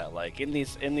often, is that like in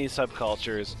these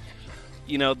subcultures,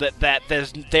 it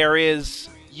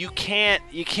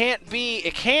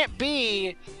can't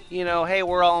be hey,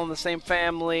 we're all in the same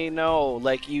family. No,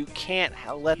 like you can't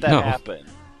let that happen.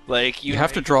 Like you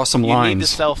have to draw some lines. You need to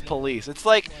self-police. It's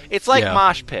like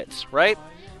mosh pits, right?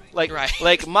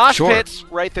 Like mosh pits,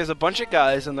 right? There's a bunch of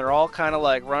guys, and they're all kind of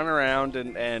like running around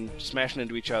and smashing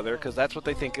into each other because that's what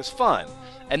they think is fun.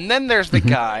 And then there's the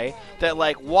guy that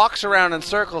like walks around in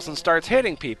circles and starts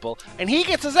hitting people, and he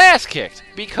gets his ass kicked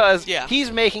because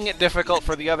he's making it difficult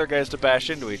for the other guys to bash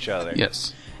into each other.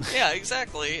 Yes. Yeah,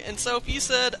 exactly. And so if you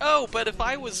said, "Oh, but if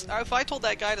I told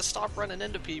that guy to stop running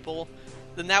into people,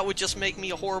 then that would just make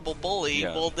me a horrible bully."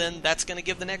 Yeah. Well, then that's going to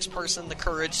give the next person the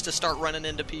courage to start running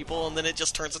into people, and then it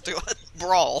just turns into a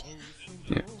brawl.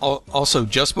 Yeah. Also,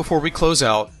 just before we close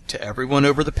out, to everyone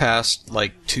over the past,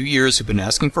 2 years who've been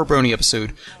asking for a Brony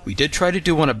episode, we did try to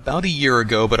do one about a year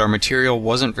ago, but our material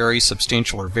wasn't very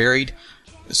substantial or varied,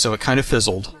 so it kind of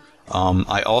fizzled.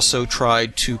 I also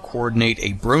tried to coordinate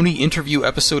a Brony interview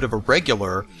episode of a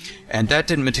regular, and that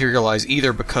didn't materialize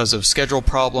either because of schedule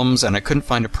problems, and I couldn't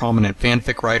find a prominent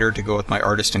fanfic writer to go with my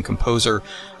artist and composer,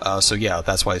 so yeah,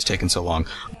 that's why it's taken so long.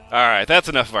 Alright, that's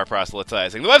enough of our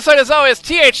proselytizing. The website is always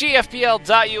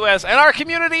thefpl.us, and our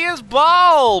community is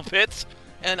Ball Pits.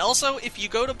 And also, if you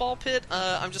go to Ball Pit,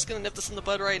 I'm just going to nip this in the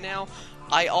bud right now,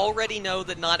 I already know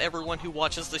that not everyone who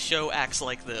watches the show acts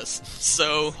like this,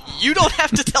 so you don't have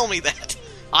to tell me that.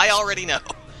 I already know.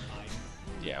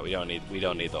 Yeah, we don't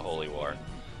need the holy war.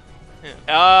 Yeah.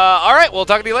 All right, we'll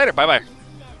talk to you later. Bye bye.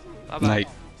 Bye-bye. Night.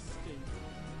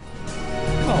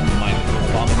 Oh, my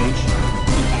abomination.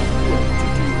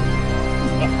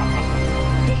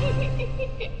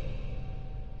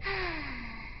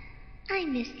 I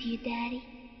missed you, Daddy.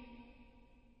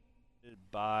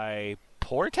 By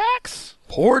Portax?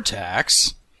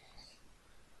 Portax?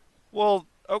 Well,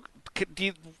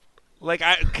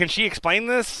 can she explain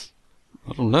this?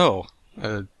 I don't know.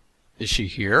 Is she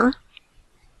here?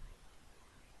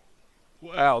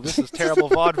 Wow, this is terrible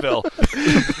vaudeville.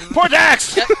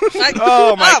 Portax! Yeah,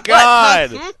 oh my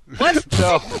God! What?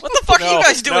 No. What the fuck are you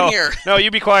guys doing here? No, you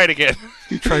be quiet again.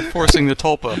 You tried forcing the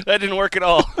tulpa. That didn't work at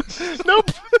all.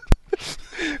 Nope.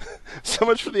 So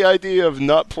much for the idea of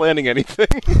not planning anything.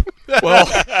 Well,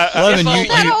 Lemon,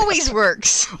 That always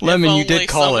works. Lemon, you did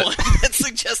call it. Had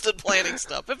suggested planning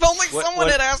stuff. If only someone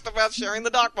had asked about sharing the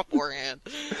doc beforehand.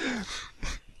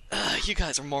 You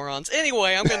guys are morons.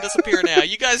 Anyway, I'm going to disappear now.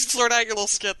 You guys sort out your little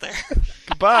skit there.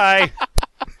 Goodbye.